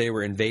where they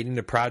were invading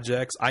the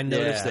projects, I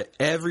noticed that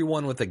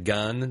everyone with a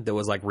gun that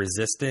was like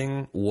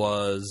resisting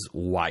was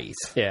white.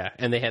 Yeah,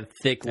 and they had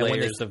thick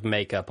layers of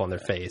makeup on their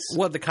face.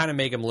 Well, to kind of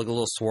make them look a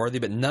little swarthy,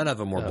 but none of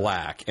them were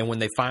black. And when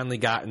they finally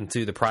got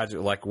into the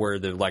project, like where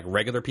the like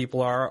regular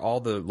people are,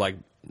 all the like,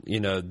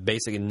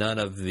 basically none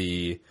of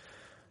the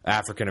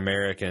African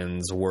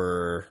Americans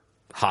were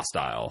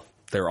hostile.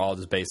 They were all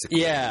just basically...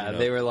 Yeah,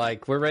 they were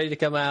like, we're ready to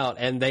come out,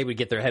 and they would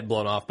get their head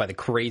blown off by the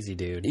crazy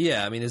dude.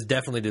 Yeah, I mean, it's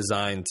definitely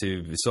designed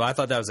to... So I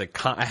thought that was it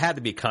had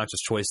to be a conscious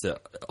choice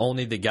that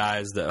only the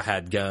guys that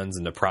had guns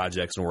in the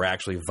projects and were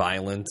actually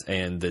violent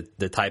and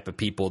the type of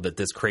people that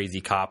this crazy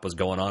cop was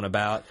going on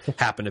about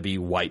happened to be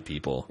white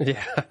people.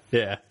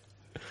 Yeah.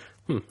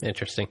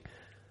 Interesting.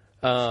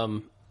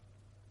 Going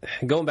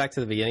back to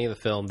the beginning of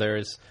the film,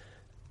 there's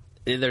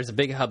a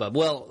big hubbub.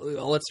 Well,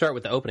 let's start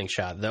with the opening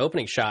shot. The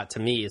opening shot,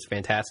 to me, is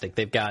fantastic.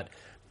 They've got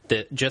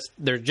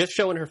they're just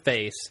showing her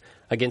face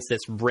against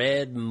this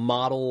red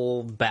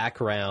model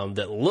background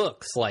that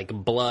looks like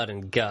blood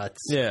and guts.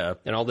 Yeah,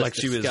 and all this like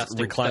she was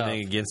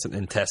reclining stuff against an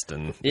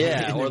intestine.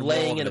 Yeah, or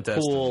laying in a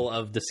pool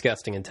of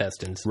disgusting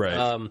intestines.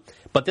 Right.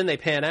 But then they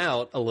pan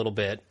out a little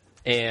bit,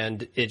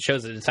 and it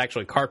shows that it's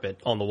actually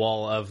carpet on the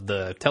wall of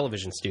the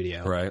television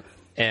studio. Right.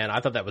 And I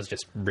thought that was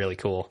just really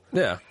cool.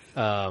 Yeah.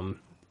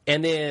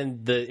 And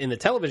then in the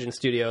television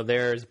studio,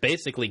 there's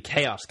basically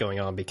chaos going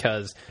on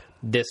because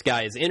this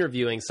guy is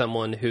interviewing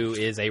someone who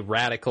is a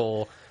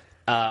radical,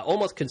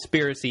 almost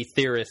conspiracy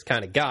theorist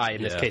kind of guy.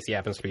 In this case, he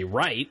happens to be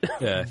right.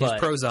 Yeah, he's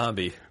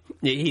pro-zombie.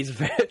 He's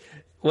very...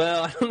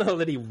 Well, I don't know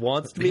that he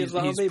wants to be a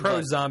zombie. He's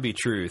pro-zombie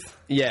truth.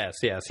 Yes.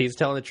 He's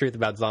telling the truth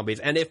about zombies.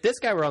 And if this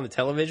guy were on the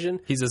television...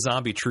 He's a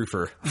zombie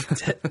truther.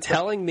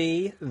 Telling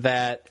me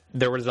that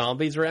there were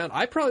zombies around,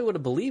 I probably would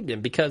have believed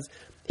him because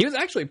he was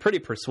actually pretty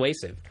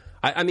persuasive.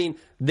 I mean,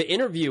 the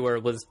interviewer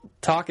was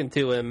talking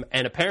to him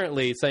and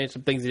apparently saying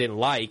some things he didn't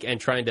like and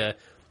trying to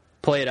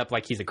play it up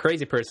like he's a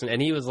crazy person.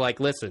 And he was like,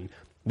 listen,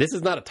 this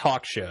is not a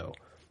talk show.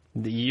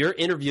 You're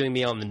interviewing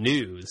me on the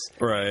news.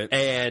 Right.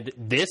 And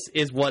this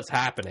is what's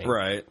happening.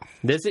 Right.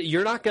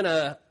 You're not going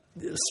to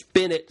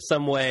spin it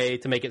some way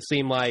to make it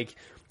seem like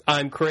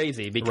I'm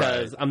crazy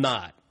because I'm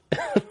not.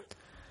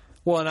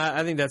 Well, and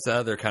I think that's the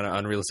other kind of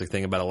unrealistic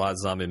thing about a lot of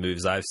zombie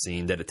movies I've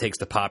seen, that it takes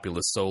the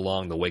populace so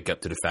long to wake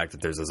up to the fact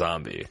that there's a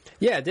zombie.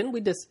 Yeah, didn't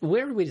we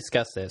where did we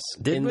discuss this?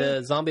 In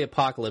the Zombie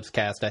Apocalypse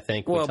cast, I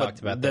think we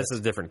talked about this. That's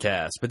a different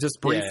cast. But just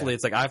briefly,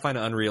 it's like I find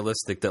it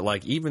unrealistic that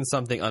like even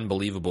something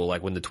unbelievable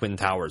like when the Twin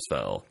Towers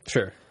fell.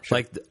 Sure.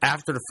 Like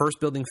after the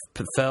first building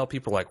fell,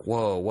 people were like,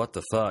 whoa, what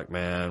the fuck,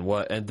 man?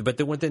 What? But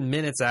then within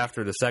minutes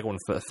after the second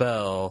one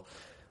fell,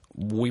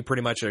 we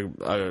pretty much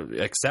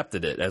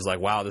accepted it as like,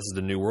 wow, this is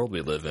the new world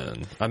we live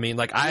in. I mean,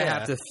 like, I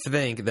have to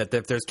think that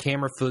if there's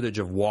camera footage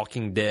of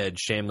Walking Dead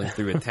shambling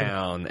through a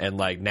town and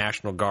like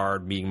National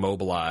Guard being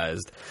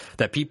mobilized,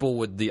 that people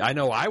would I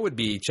know I would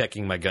be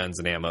checking my guns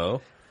and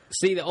ammo.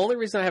 See, the only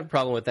reason I have a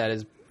problem with that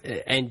is,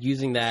 and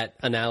using that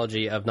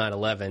analogy of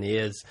 9/11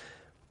 is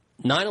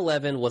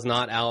 9/11 was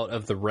not out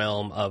of the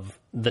realm of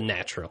the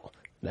natural.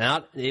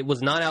 It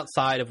was not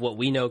outside of what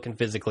we know can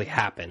physically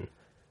happen.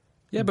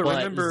 Yeah, but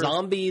remember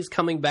zombies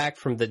coming back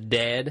from the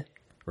dead,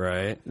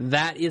 right?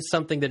 That is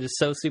something that is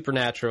so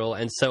supernatural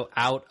and so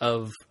out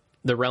of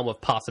the realm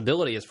of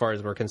possibility as far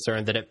as we're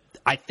concerned that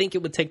I think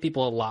it would take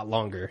people a lot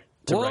longer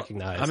to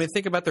recognize. I mean,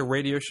 think about the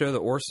radio show that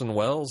Orson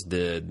Welles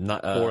did,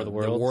 War of the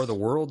Worlds. War of the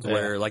Worlds,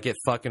 where like it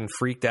fucking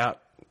freaked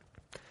out.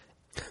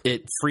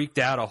 It freaked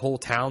out a whole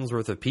town's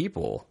worth of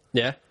people.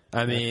 Yeah.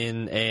 I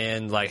mean,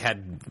 and like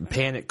had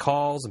panic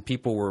calls and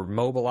people were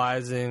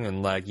mobilizing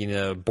and like,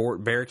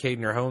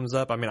 barricading their homes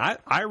up. I mean,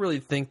 I really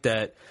think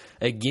that,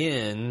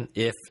 again,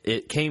 if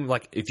it came,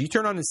 like, if you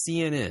turn on the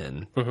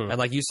CNN and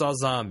like you saw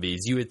zombies,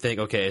 you would think,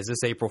 okay, is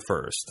this April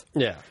 1st?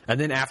 Yeah. And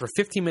then after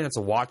 15 minutes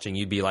of watching,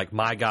 you'd be like,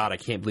 my God, I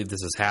can't believe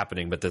this is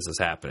happening, but this is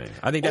happening.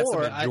 I think that's the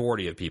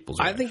majority of people's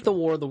reaction. I think the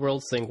War of the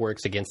Worlds thing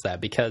works against that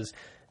because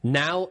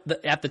now,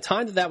 at the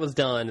time that was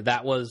done,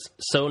 that was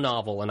so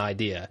novel an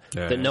idea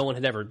that no one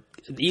had ever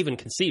even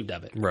conceived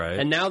of it. Right.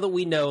 And now that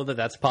we know that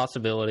that's a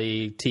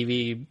possibility,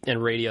 TV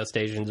and radio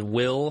stations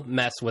will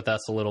mess with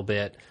us a little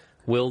bit,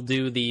 will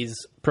do these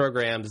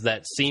programs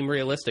that seem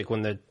realistic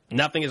when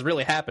nothing is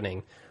really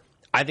happening.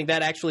 I think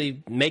that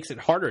actually makes it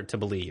harder to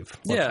believe.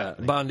 Yeah,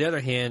 but on the other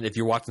hand, if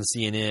you're watching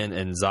CNN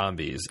and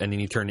zombies, and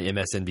then you turn to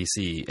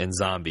MSNBC and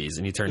zombies,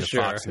 and you turn to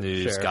Fox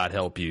News, God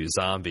help you,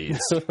 zombies.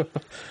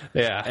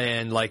 Yeah,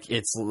 and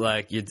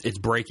it's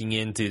breaking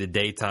into the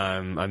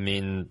daytime. I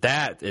mean,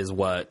 that is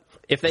what.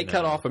 If they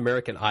cut off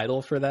American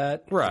Idol for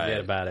that, forget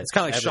about it. It's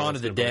kind of like Shaun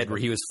of the Dead, where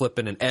he was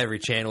flipping and every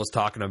channel was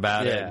talking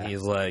about it, and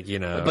he's like,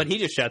 But he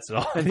just shuts it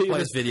off. He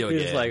plays video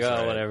games. He's like,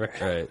 whatever.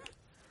 Right.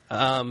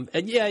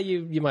 And yeah,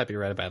 you might be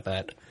right about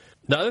that.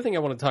 The other thing I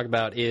want to talk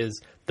about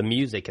is the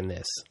music in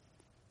this.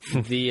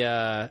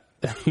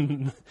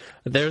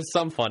 There's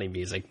some funny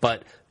music,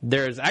 but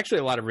there's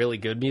actually a lot of really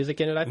good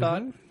music in it, I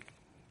thought.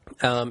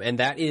 And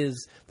that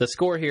is, the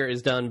score here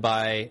is done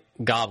by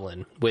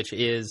Goblin, which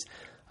is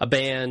a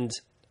band,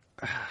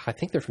 I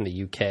think they're from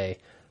the UK,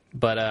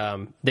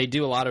 but they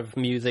do a lot of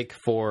music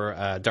for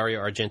Dario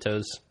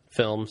Argento's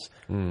films.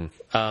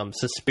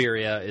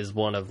 Suspiria is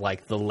one of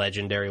like the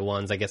legendary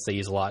ones. I guess they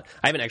use a lot.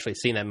 I haven't actually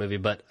seen that movie,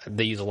 but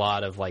they use a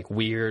lot of like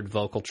weird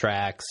vocal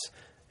tracks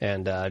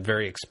and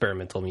very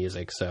experimental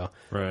music. So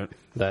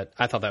that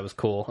I thought that was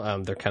cool.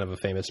 They're kind of a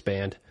famous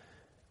band.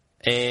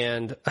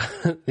 And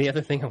the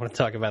other thing I want to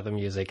talk about the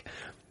music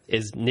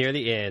is near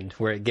the end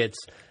where it gets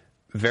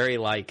very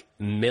like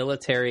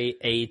military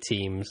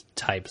A-teams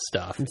type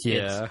stuff.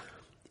 Yeah.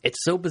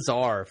 It's so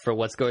bizarre for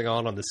what's going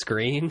on the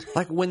screen.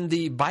 Like when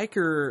the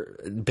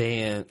biker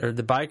band or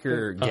the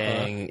biker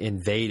gang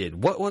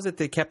invaded, what was it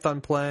they kept on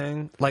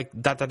playing? Like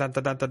da da da da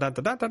da da da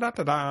da da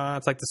da da.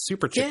 It's like the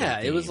Super Chicken. Yeah,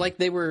 theme. it was like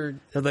they were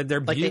like they're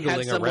bugling they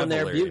had someone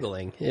there reveille.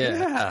 bugling.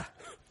 Yeah.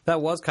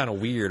 That was kind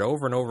of weird,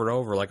 over and over and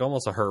over, like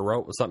almost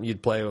something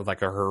you'd play with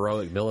like a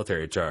heroic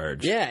military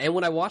charge. Yeah, and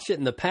when I watched it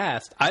in the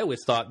past, I always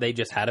thought they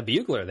just had a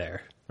bugler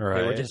there. Right.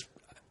 They were just.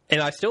 And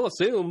I still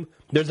assume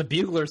there's a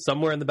bugler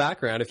somewhere in the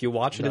background if you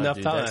watch it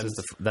enough times.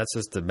 That's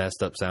just a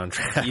messed up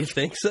soundtrack. You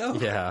think so?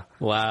 Yeah.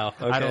 Wow.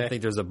 Okay. I don't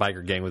think there's a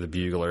biker gang with a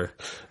bugler.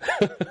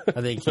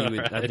 I think he would.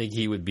 Right. I think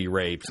he would be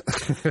raped.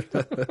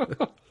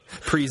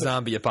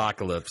 Pre-zombie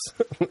apocalypse.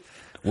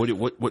 What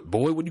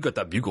boy? What you got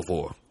that bugle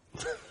for?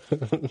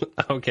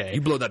 Okay. You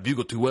blow that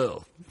bugle too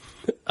well.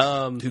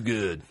 Too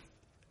good.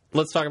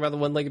 Let's talk about the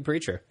One-Legged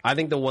Preacher. I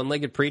think the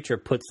One-Legged Preacher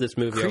puts this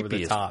movie over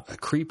the top.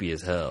 Creepy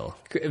as hell.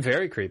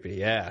 Very creepy,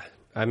 yeah.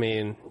 I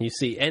mean, you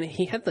see, and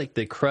he had like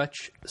the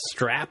crutch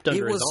strapped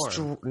under his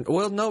arm.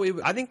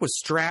 I think it was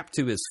strapped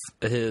to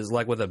his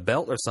like with a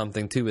belt or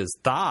something to his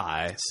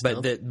thigh.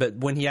 But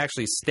when he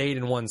actually stayed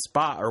in one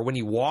spot, or when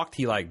he walked,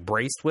 he like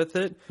braced with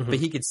it. But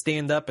he could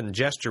stand up and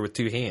gesture with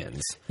two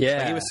hands. Yeah,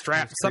 like he was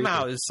strapped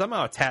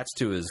somehow attached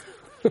to his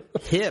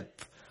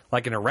hip.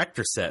 Like an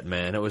erector set,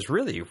 man. It was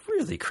really,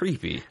 really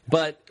creepy.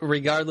 But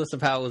regardless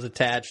of how it was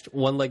attached,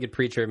 One-Legged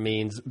Preacher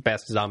means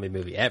best zombie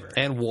movie ever.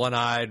 And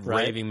one-eyed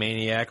raving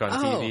maniac on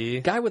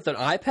TV. Guy with an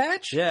eye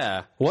patch?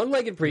 Yeah.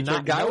 One-Legged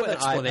Preacher, guy with an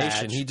eye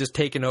patch. He just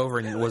taken over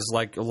and was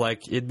like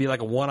it'd be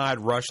like a one-eyed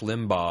Rush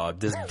Limbaugh,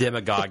 just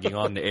demagoguing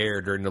on the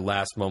air during the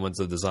last moments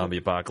of the zombie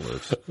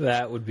apocalypse.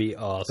 That would be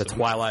awesome. The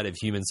twilight of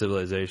human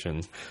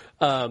civilization.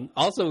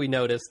 Also, we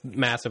noticed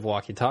massive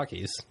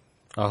walkie-talkies.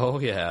 Oh,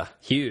 yeah.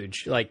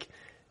 Huge. Like...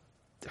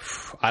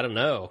 I don't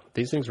know.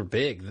 These things were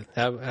big.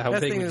 How big?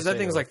 That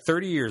thing is like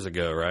 30 years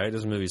ago, right?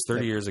 This movie's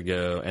 30 years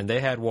ago, and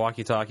they had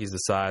walkie-talkies the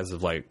size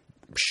of like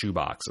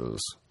shoeboxes,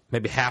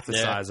 maybe half the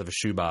size of a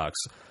shoebox.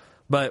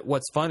 But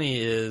what's funny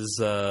is,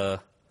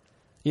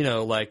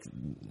 like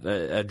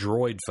a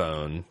Droid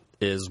phone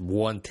is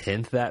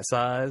 1/10 that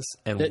size,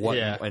 and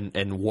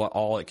what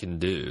all it can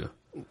do.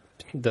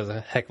 It does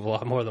a heck of a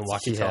lot more than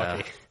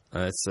walkie-talkie.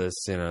 Yeah.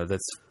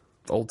 That's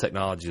old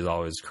technology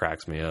always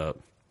cracks me up.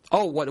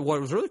 Oh, what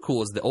was really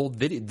cool is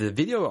the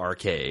video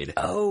arcade.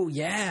 Oh,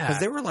 yeah. Because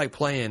they were like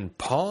playing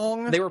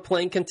Pong. They were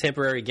playing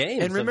contemporary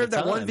games. And remember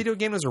that one video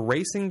game was a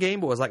racing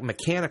game, but it was like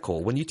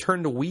mechanical. When you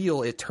turned the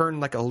wheel, it turned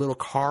like a little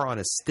car on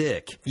a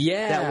stick.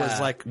 Yeah. That was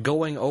like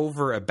going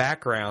over a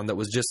background that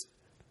was just,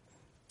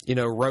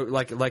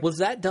 like. Was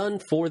that done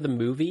for the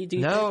movie, do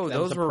you think? No,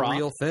 those were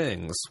real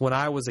things. When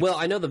I was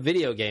I know the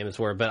video games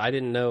were, but I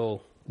didn't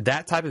know.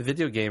 That type of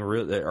video game,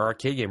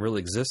 arcade game,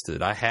 really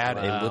existed. I had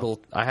a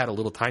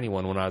little tiny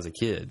one when I was a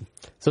kid.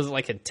 So is it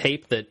like a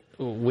tape that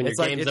when your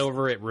game's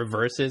over, it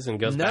reverses and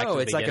goes back to the beginning? No,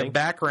 it's like a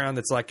background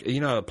that's like,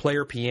 a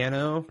player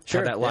piano.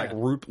 Sure, that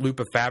loop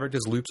of fabric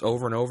just loops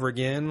over and over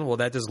again. Well,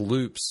 that just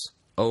loops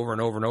over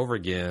and over and over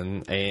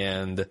again,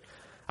 and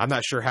I'm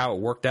not sure how it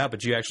worked out,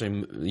 but you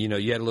actually, you know,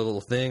 you had a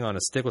little thing on a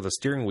stick with a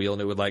steering wheel,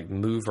 and it would like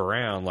move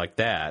around like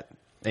that.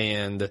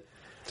 And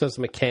so it's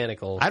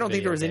mechanical. I don't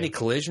think there was any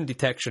collision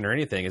detection or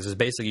anything. It's just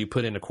basically you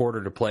put in a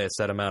quarter to play a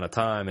set amount of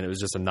time, and it was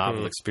just a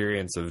novel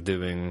experience of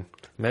doing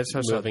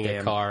moving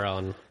a car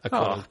on a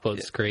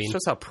quote-unquote screen. It's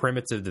just how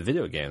primitive the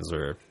video games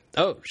are.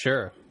 Oh,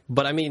 sure,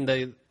 but I mean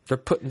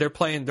they're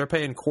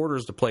paying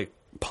quarters to play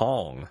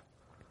Pong.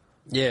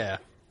 Yeah.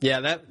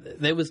 Yeah,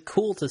 that was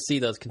cool to see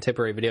those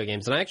contemporary video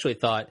games. And I actually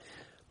thought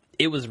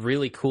it was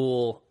really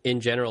cool in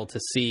general to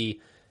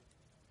see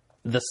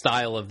the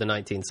style of the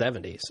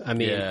 1970s. I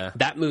mean,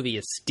 that movie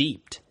is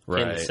steeped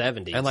in the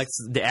 70s. And like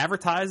the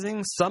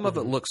advertising, some of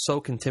it looks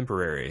so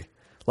contemporary.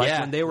 Like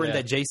when they were in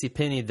that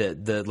JCPenney,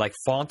 the like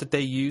font that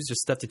they use or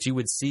stuff that you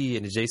would see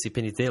in the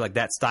JCPenney today, like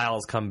that style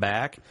has come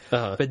back.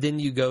 But then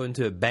you go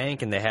into a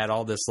bank and they had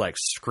all this like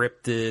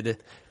scripted...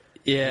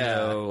 you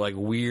know, like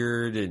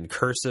weird and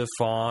cursive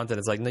font, and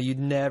it's like, no, you'd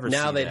never see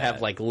now they'd that.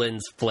 have like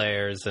lens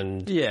flares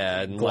and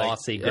and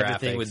glossy like, graphics.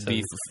 Everything would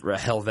be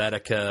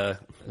Helvetica,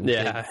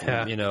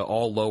 you know,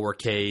 all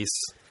lowercase.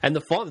 And the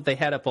font that they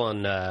had up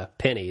on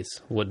pennies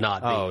would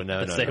not be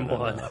the same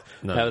one.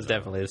 That was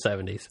definitely the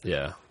 70s.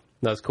 Yeah.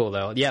 That was cool,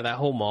 though. Yeah, that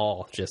whole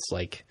mall just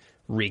like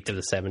reeked of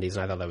the 70s, and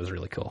I thought that was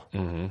really cool.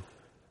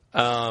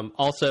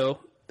 Also,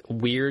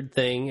 weird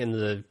thing in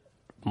the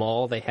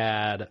mall, they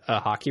had a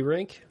hockey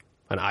rink.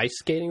 An ice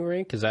skating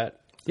rink? Is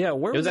that? Yeah,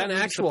 where was that an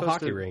actual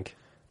hockey rink?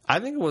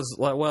 I think it was.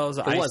 Well, it was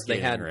an ice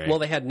skating rink. Well,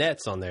 they had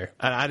nets on there.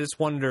 I just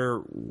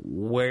wonder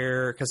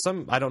where, because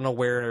I don't know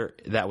where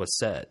that was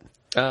set.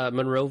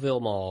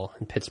 Monroeville Mall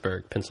in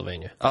Pittsburgh,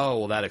 Pennsylvania. Oh,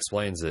 well, that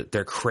explains it.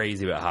 They're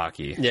crazy about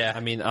hockey. Yeah, I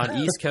mean, on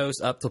East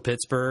Coast up to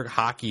Pittsburgh,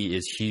 hockey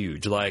is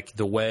huge. Like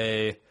the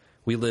way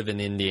we live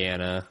in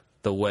Indiana,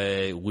 the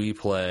way we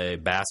play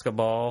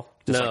basketball.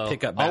 Like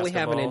pick up basketball. All we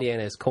have in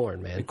Indiana is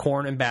corn, man.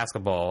 Corn and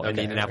basketball and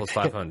the Indianapolis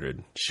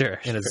 500. Sure.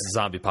 And it's a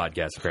zombie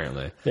podcast,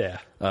 apparently. Yeah.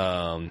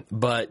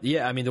 But,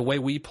 yeah, I mean, the way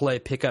we play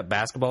pickup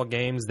basketball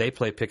games, they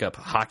play pickup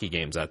hockey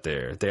games out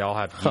there. They all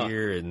have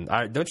gear. And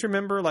don't you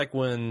remember, like,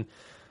 when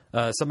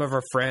some of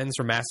our friends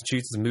from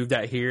Massachusetts moved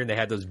out here and they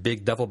had those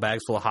big duffel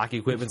bags full of hockey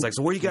equipment? It's like,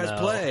 so where do you guys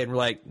play? And we're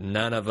like,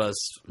 none of us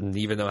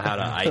even know how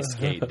to ice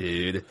skate,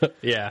 dude.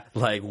 Yeah.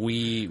 Like,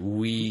 we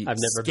I've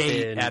never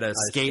skate been at a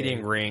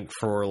skating rink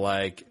for,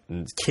 like,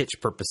 kitsch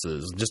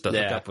purposes, just to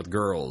hook up with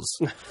girls.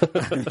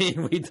 I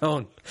mean, we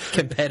don't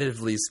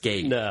competitively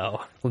skate.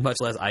 No. Much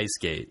less ice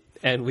skate.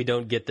 And we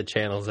don't get the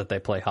channels that they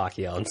play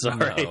hockey on,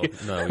 sorry.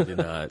 No, we do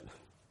not.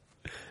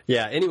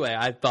 Yeah, anyway,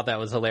 I thought that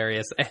was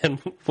hilarious. And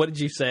what did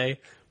you say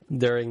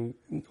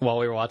while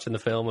we were watching the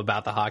film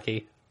about the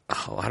hockey?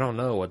 Oh, I don't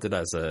know. What did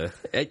I say?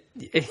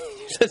 You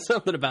said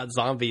something about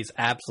zombies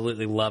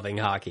absolutely loving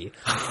hockey.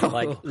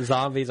 Like,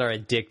 zombies are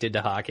addicted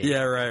to hockey.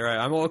 Yeah,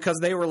 right. Well, because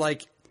they were,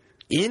 like,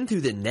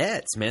 into the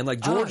nets, man.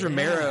 Like, George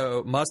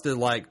Romero must have,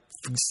 like,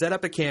 set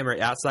up a camera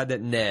outside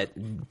that net,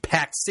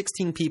 pack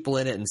 16 people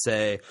in it, and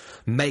say,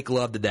 make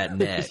love to that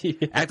net.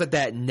 Act like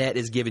that net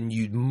is giving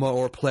you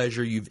more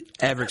pleasure you've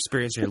ever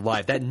experienced in your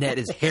life. That net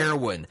is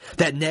heroin.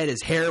 That net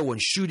is heroin.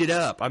 Shoot it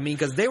up. I mean,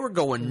 because they were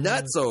going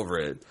nuts over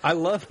it. I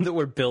love that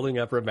we're building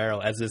up Romero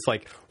as this,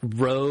 like,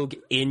 rogue,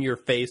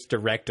 in-your-face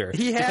director.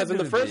 Because in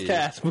the first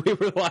cast, we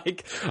were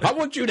like, I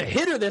want you to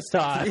hit her this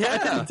time. Yeah. I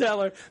didn't tell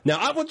her. Now,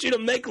 I want you to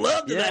make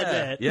love to that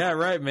net. Yeah,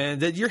 right,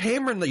 man. You're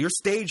hammering. You're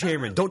stage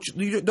hammering. Don't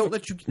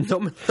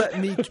let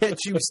me catch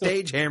you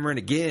stage hammering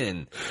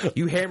again.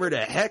 You hammered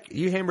a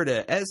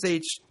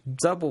SH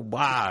double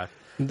Y.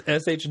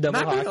 SH double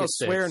Not hockey being able to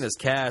sticks. swear in his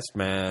cast,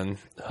 man.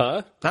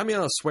 Huh? Not being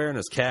able to swear in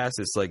his cast.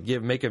 It's like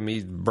making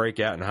me break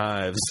out in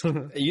hives.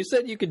 You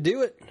said you could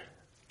do it. You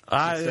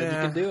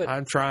could do it.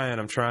 I'm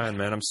trying,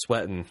 man. I'm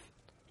sweating.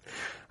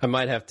 I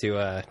might have to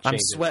I'm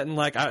change sweating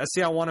like I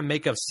want to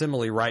make a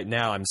simile right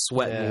now. I'm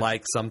sweating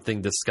like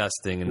something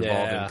disgusting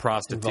involving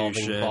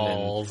prostitution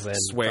and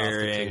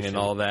swearing and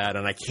all that,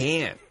 and I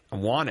can't. I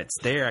want it. It's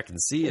there. I can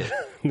see it.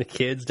 The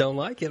kids don't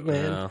like it,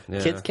 man.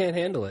 Kids can't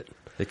handle it.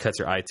 It cuts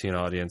your iTunes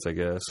audience, I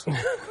guess.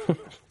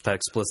 That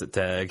explicit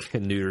tag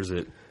and neuters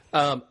it.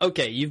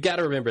 Okay, you've got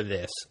to remember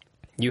this.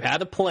 You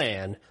had a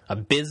plan, a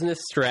business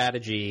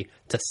strategy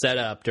to set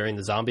up during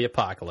the zombie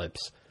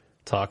apocalypse.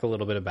 Talk a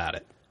little bit about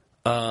it.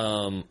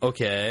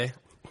 Okay.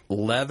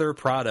 Leather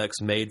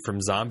products made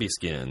from zombie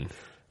skin.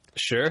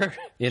 Sure.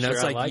 You know,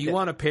 it's like you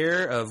want a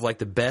pair of like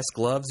the best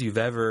gloves you've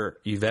ever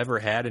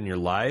had in your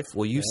life.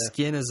 Well, you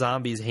skin a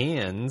zombie's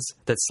hands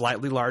that's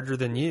slightly larger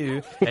than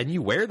you, and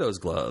you wear those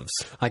gloves.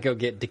 I go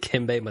get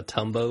Dikembe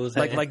Mutombo's.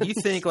 Like you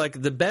think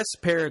like the best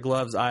pair of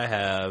gloves I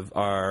have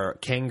are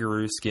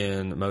kangaroo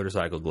skin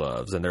motorcycle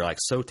gloves, and they're like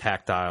so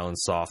tactile and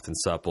soft and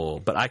supple.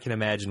 But I can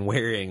imagine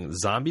wearing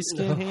zombie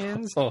skin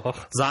hands,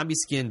 zombie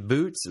skin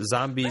boots,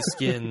 zombie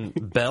skin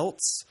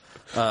belts.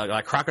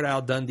 Like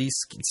Crocodile Dundee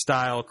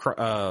style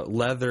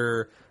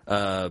leather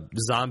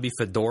zombie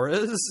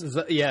fedoras.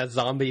 Yeah,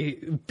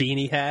 zombie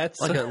beanie hats.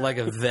 Like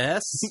a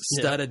vest,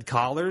 studded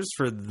collars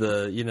for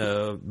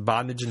the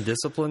bondage and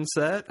discipline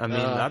set. I mean,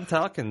 I'm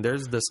talking.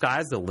 The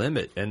sky's the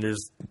limit, and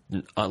there's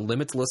a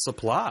limitless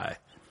supply.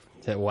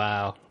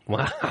 Wow.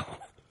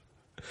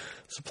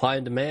 Supply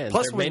and demand.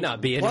 There may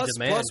not be any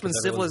demand. Plus, when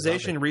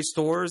civilization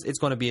restores, it's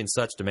going to be in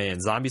such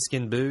demand. Zombie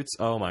skin boots.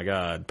 Oh my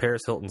God,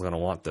 Paris Hilton's going to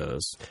want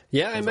those.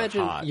 Yeah, I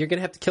imagine you're going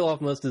to have to kill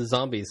off most of the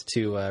zombies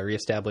to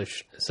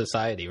reestablish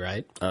society,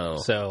 right? Oh,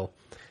 so.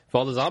 If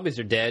all the zombies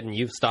are dead and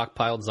you've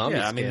stockpiled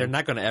zombies, I mean, they're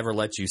not going to ever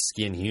let you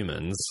skin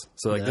humans.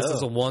 So, this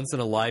is a once in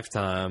a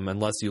lifetime,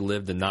 unless you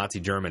lived in Nazi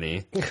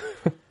Germany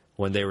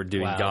when they were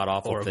doing god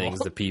awful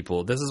things to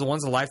people. This is a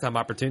once in a lifetime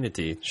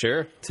opportunity.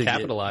 Sure, to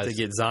capitalize to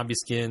get zombie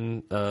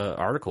skin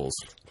articles.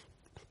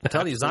 I'm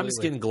telling you, zombie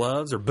skin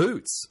gloves or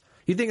boots.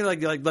 You think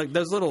like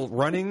those little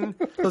running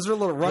gloves?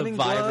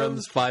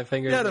 Vibrams, 5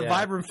 fingers. Yeah, the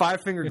Vibram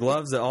 5-finger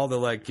gloves that all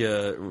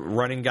the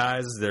running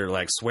guys they're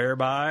swear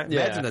by.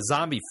 Imagine a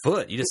zombie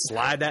foot. You just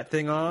slide that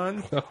thing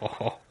on.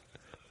 Oh.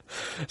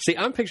 See,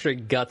 I'm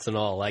picturing guts and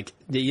all. Like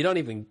you don't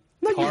even.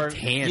 You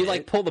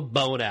pull the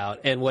bone out,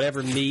 and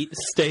whatever meat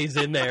stays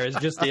in there is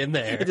just in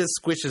there. It just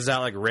squishes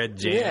out like red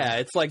jam. Yeah,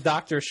 it's like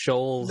Dr.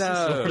 Scholl's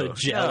sort of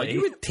jelly. No,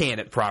 you would tan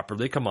it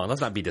properly. Come on, let's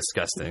not be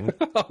disgusting.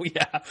 Oh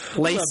yeah,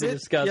 lace it.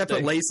 Disgusting. You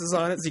put laces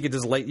on it so you can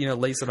just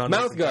lace it on.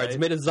 Mouth guards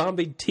made of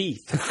zombie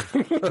teeth.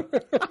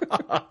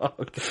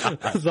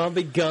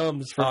 Zombie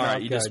gums for all mouth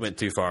right, you guards. just went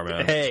too far,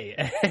 man.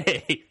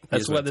 Hey,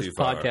 that's what this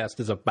podcast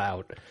is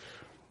about.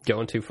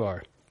 Going too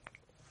far.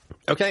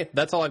 Okay,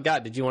 that's all I've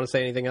got. Did you want to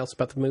say anything else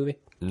about the movie?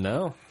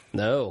 No,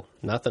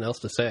 nothing else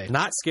to say.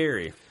 Not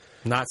scary.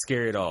 Not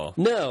scary at all.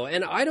 No,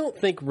 and I don't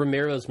think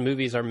Romero's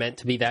movies are meant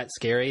to be that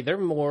scary. They're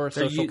more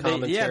social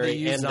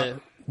commentary,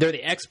 they're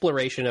the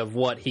exploration of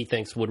what he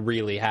thinks would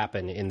really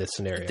happen in this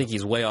scenario. I think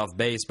he's way off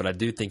base, but I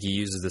do think he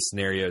uses this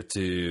scenario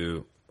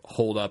to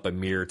hold up a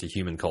mirror to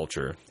human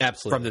culture.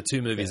 Absolutely. From the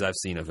 2 movies I've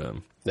seen of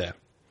him. Yeah.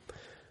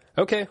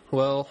 Okay,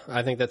 well,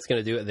 I think that's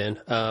going to do it then.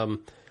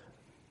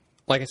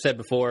 Like I said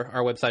before,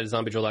 our website is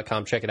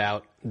zombiedrill.com. Check it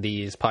out.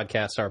 These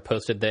podcasts are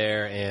posted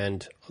there,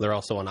 and they're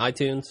also on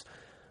iTunes.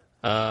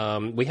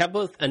 We have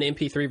both an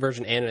MP3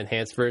 version and an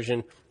enhanced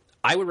version.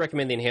 I would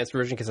recommend the enhanced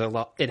version because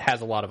it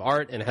has a lot of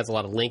art and it has a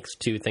lot of links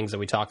to things that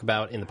we talk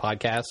about in the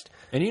podcast.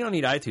 And you don't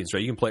need iTunes,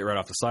 right? You can play it right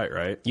off the site,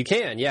 right? You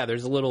can, yeah.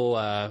 There's a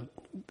little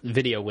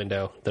video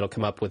window that'll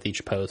come up with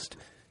each post,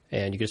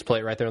 and you can just play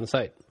it right there on the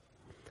site.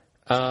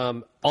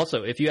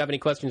 Also, if you have any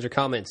questions or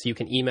comments, you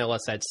can email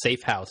us at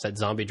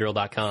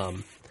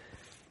safehouse@zombiedrill.com.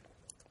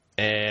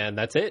 And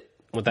that's it.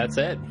 With that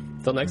said,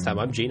 until next time,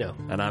 I'm Gino.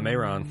 And I'm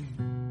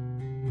Aaron.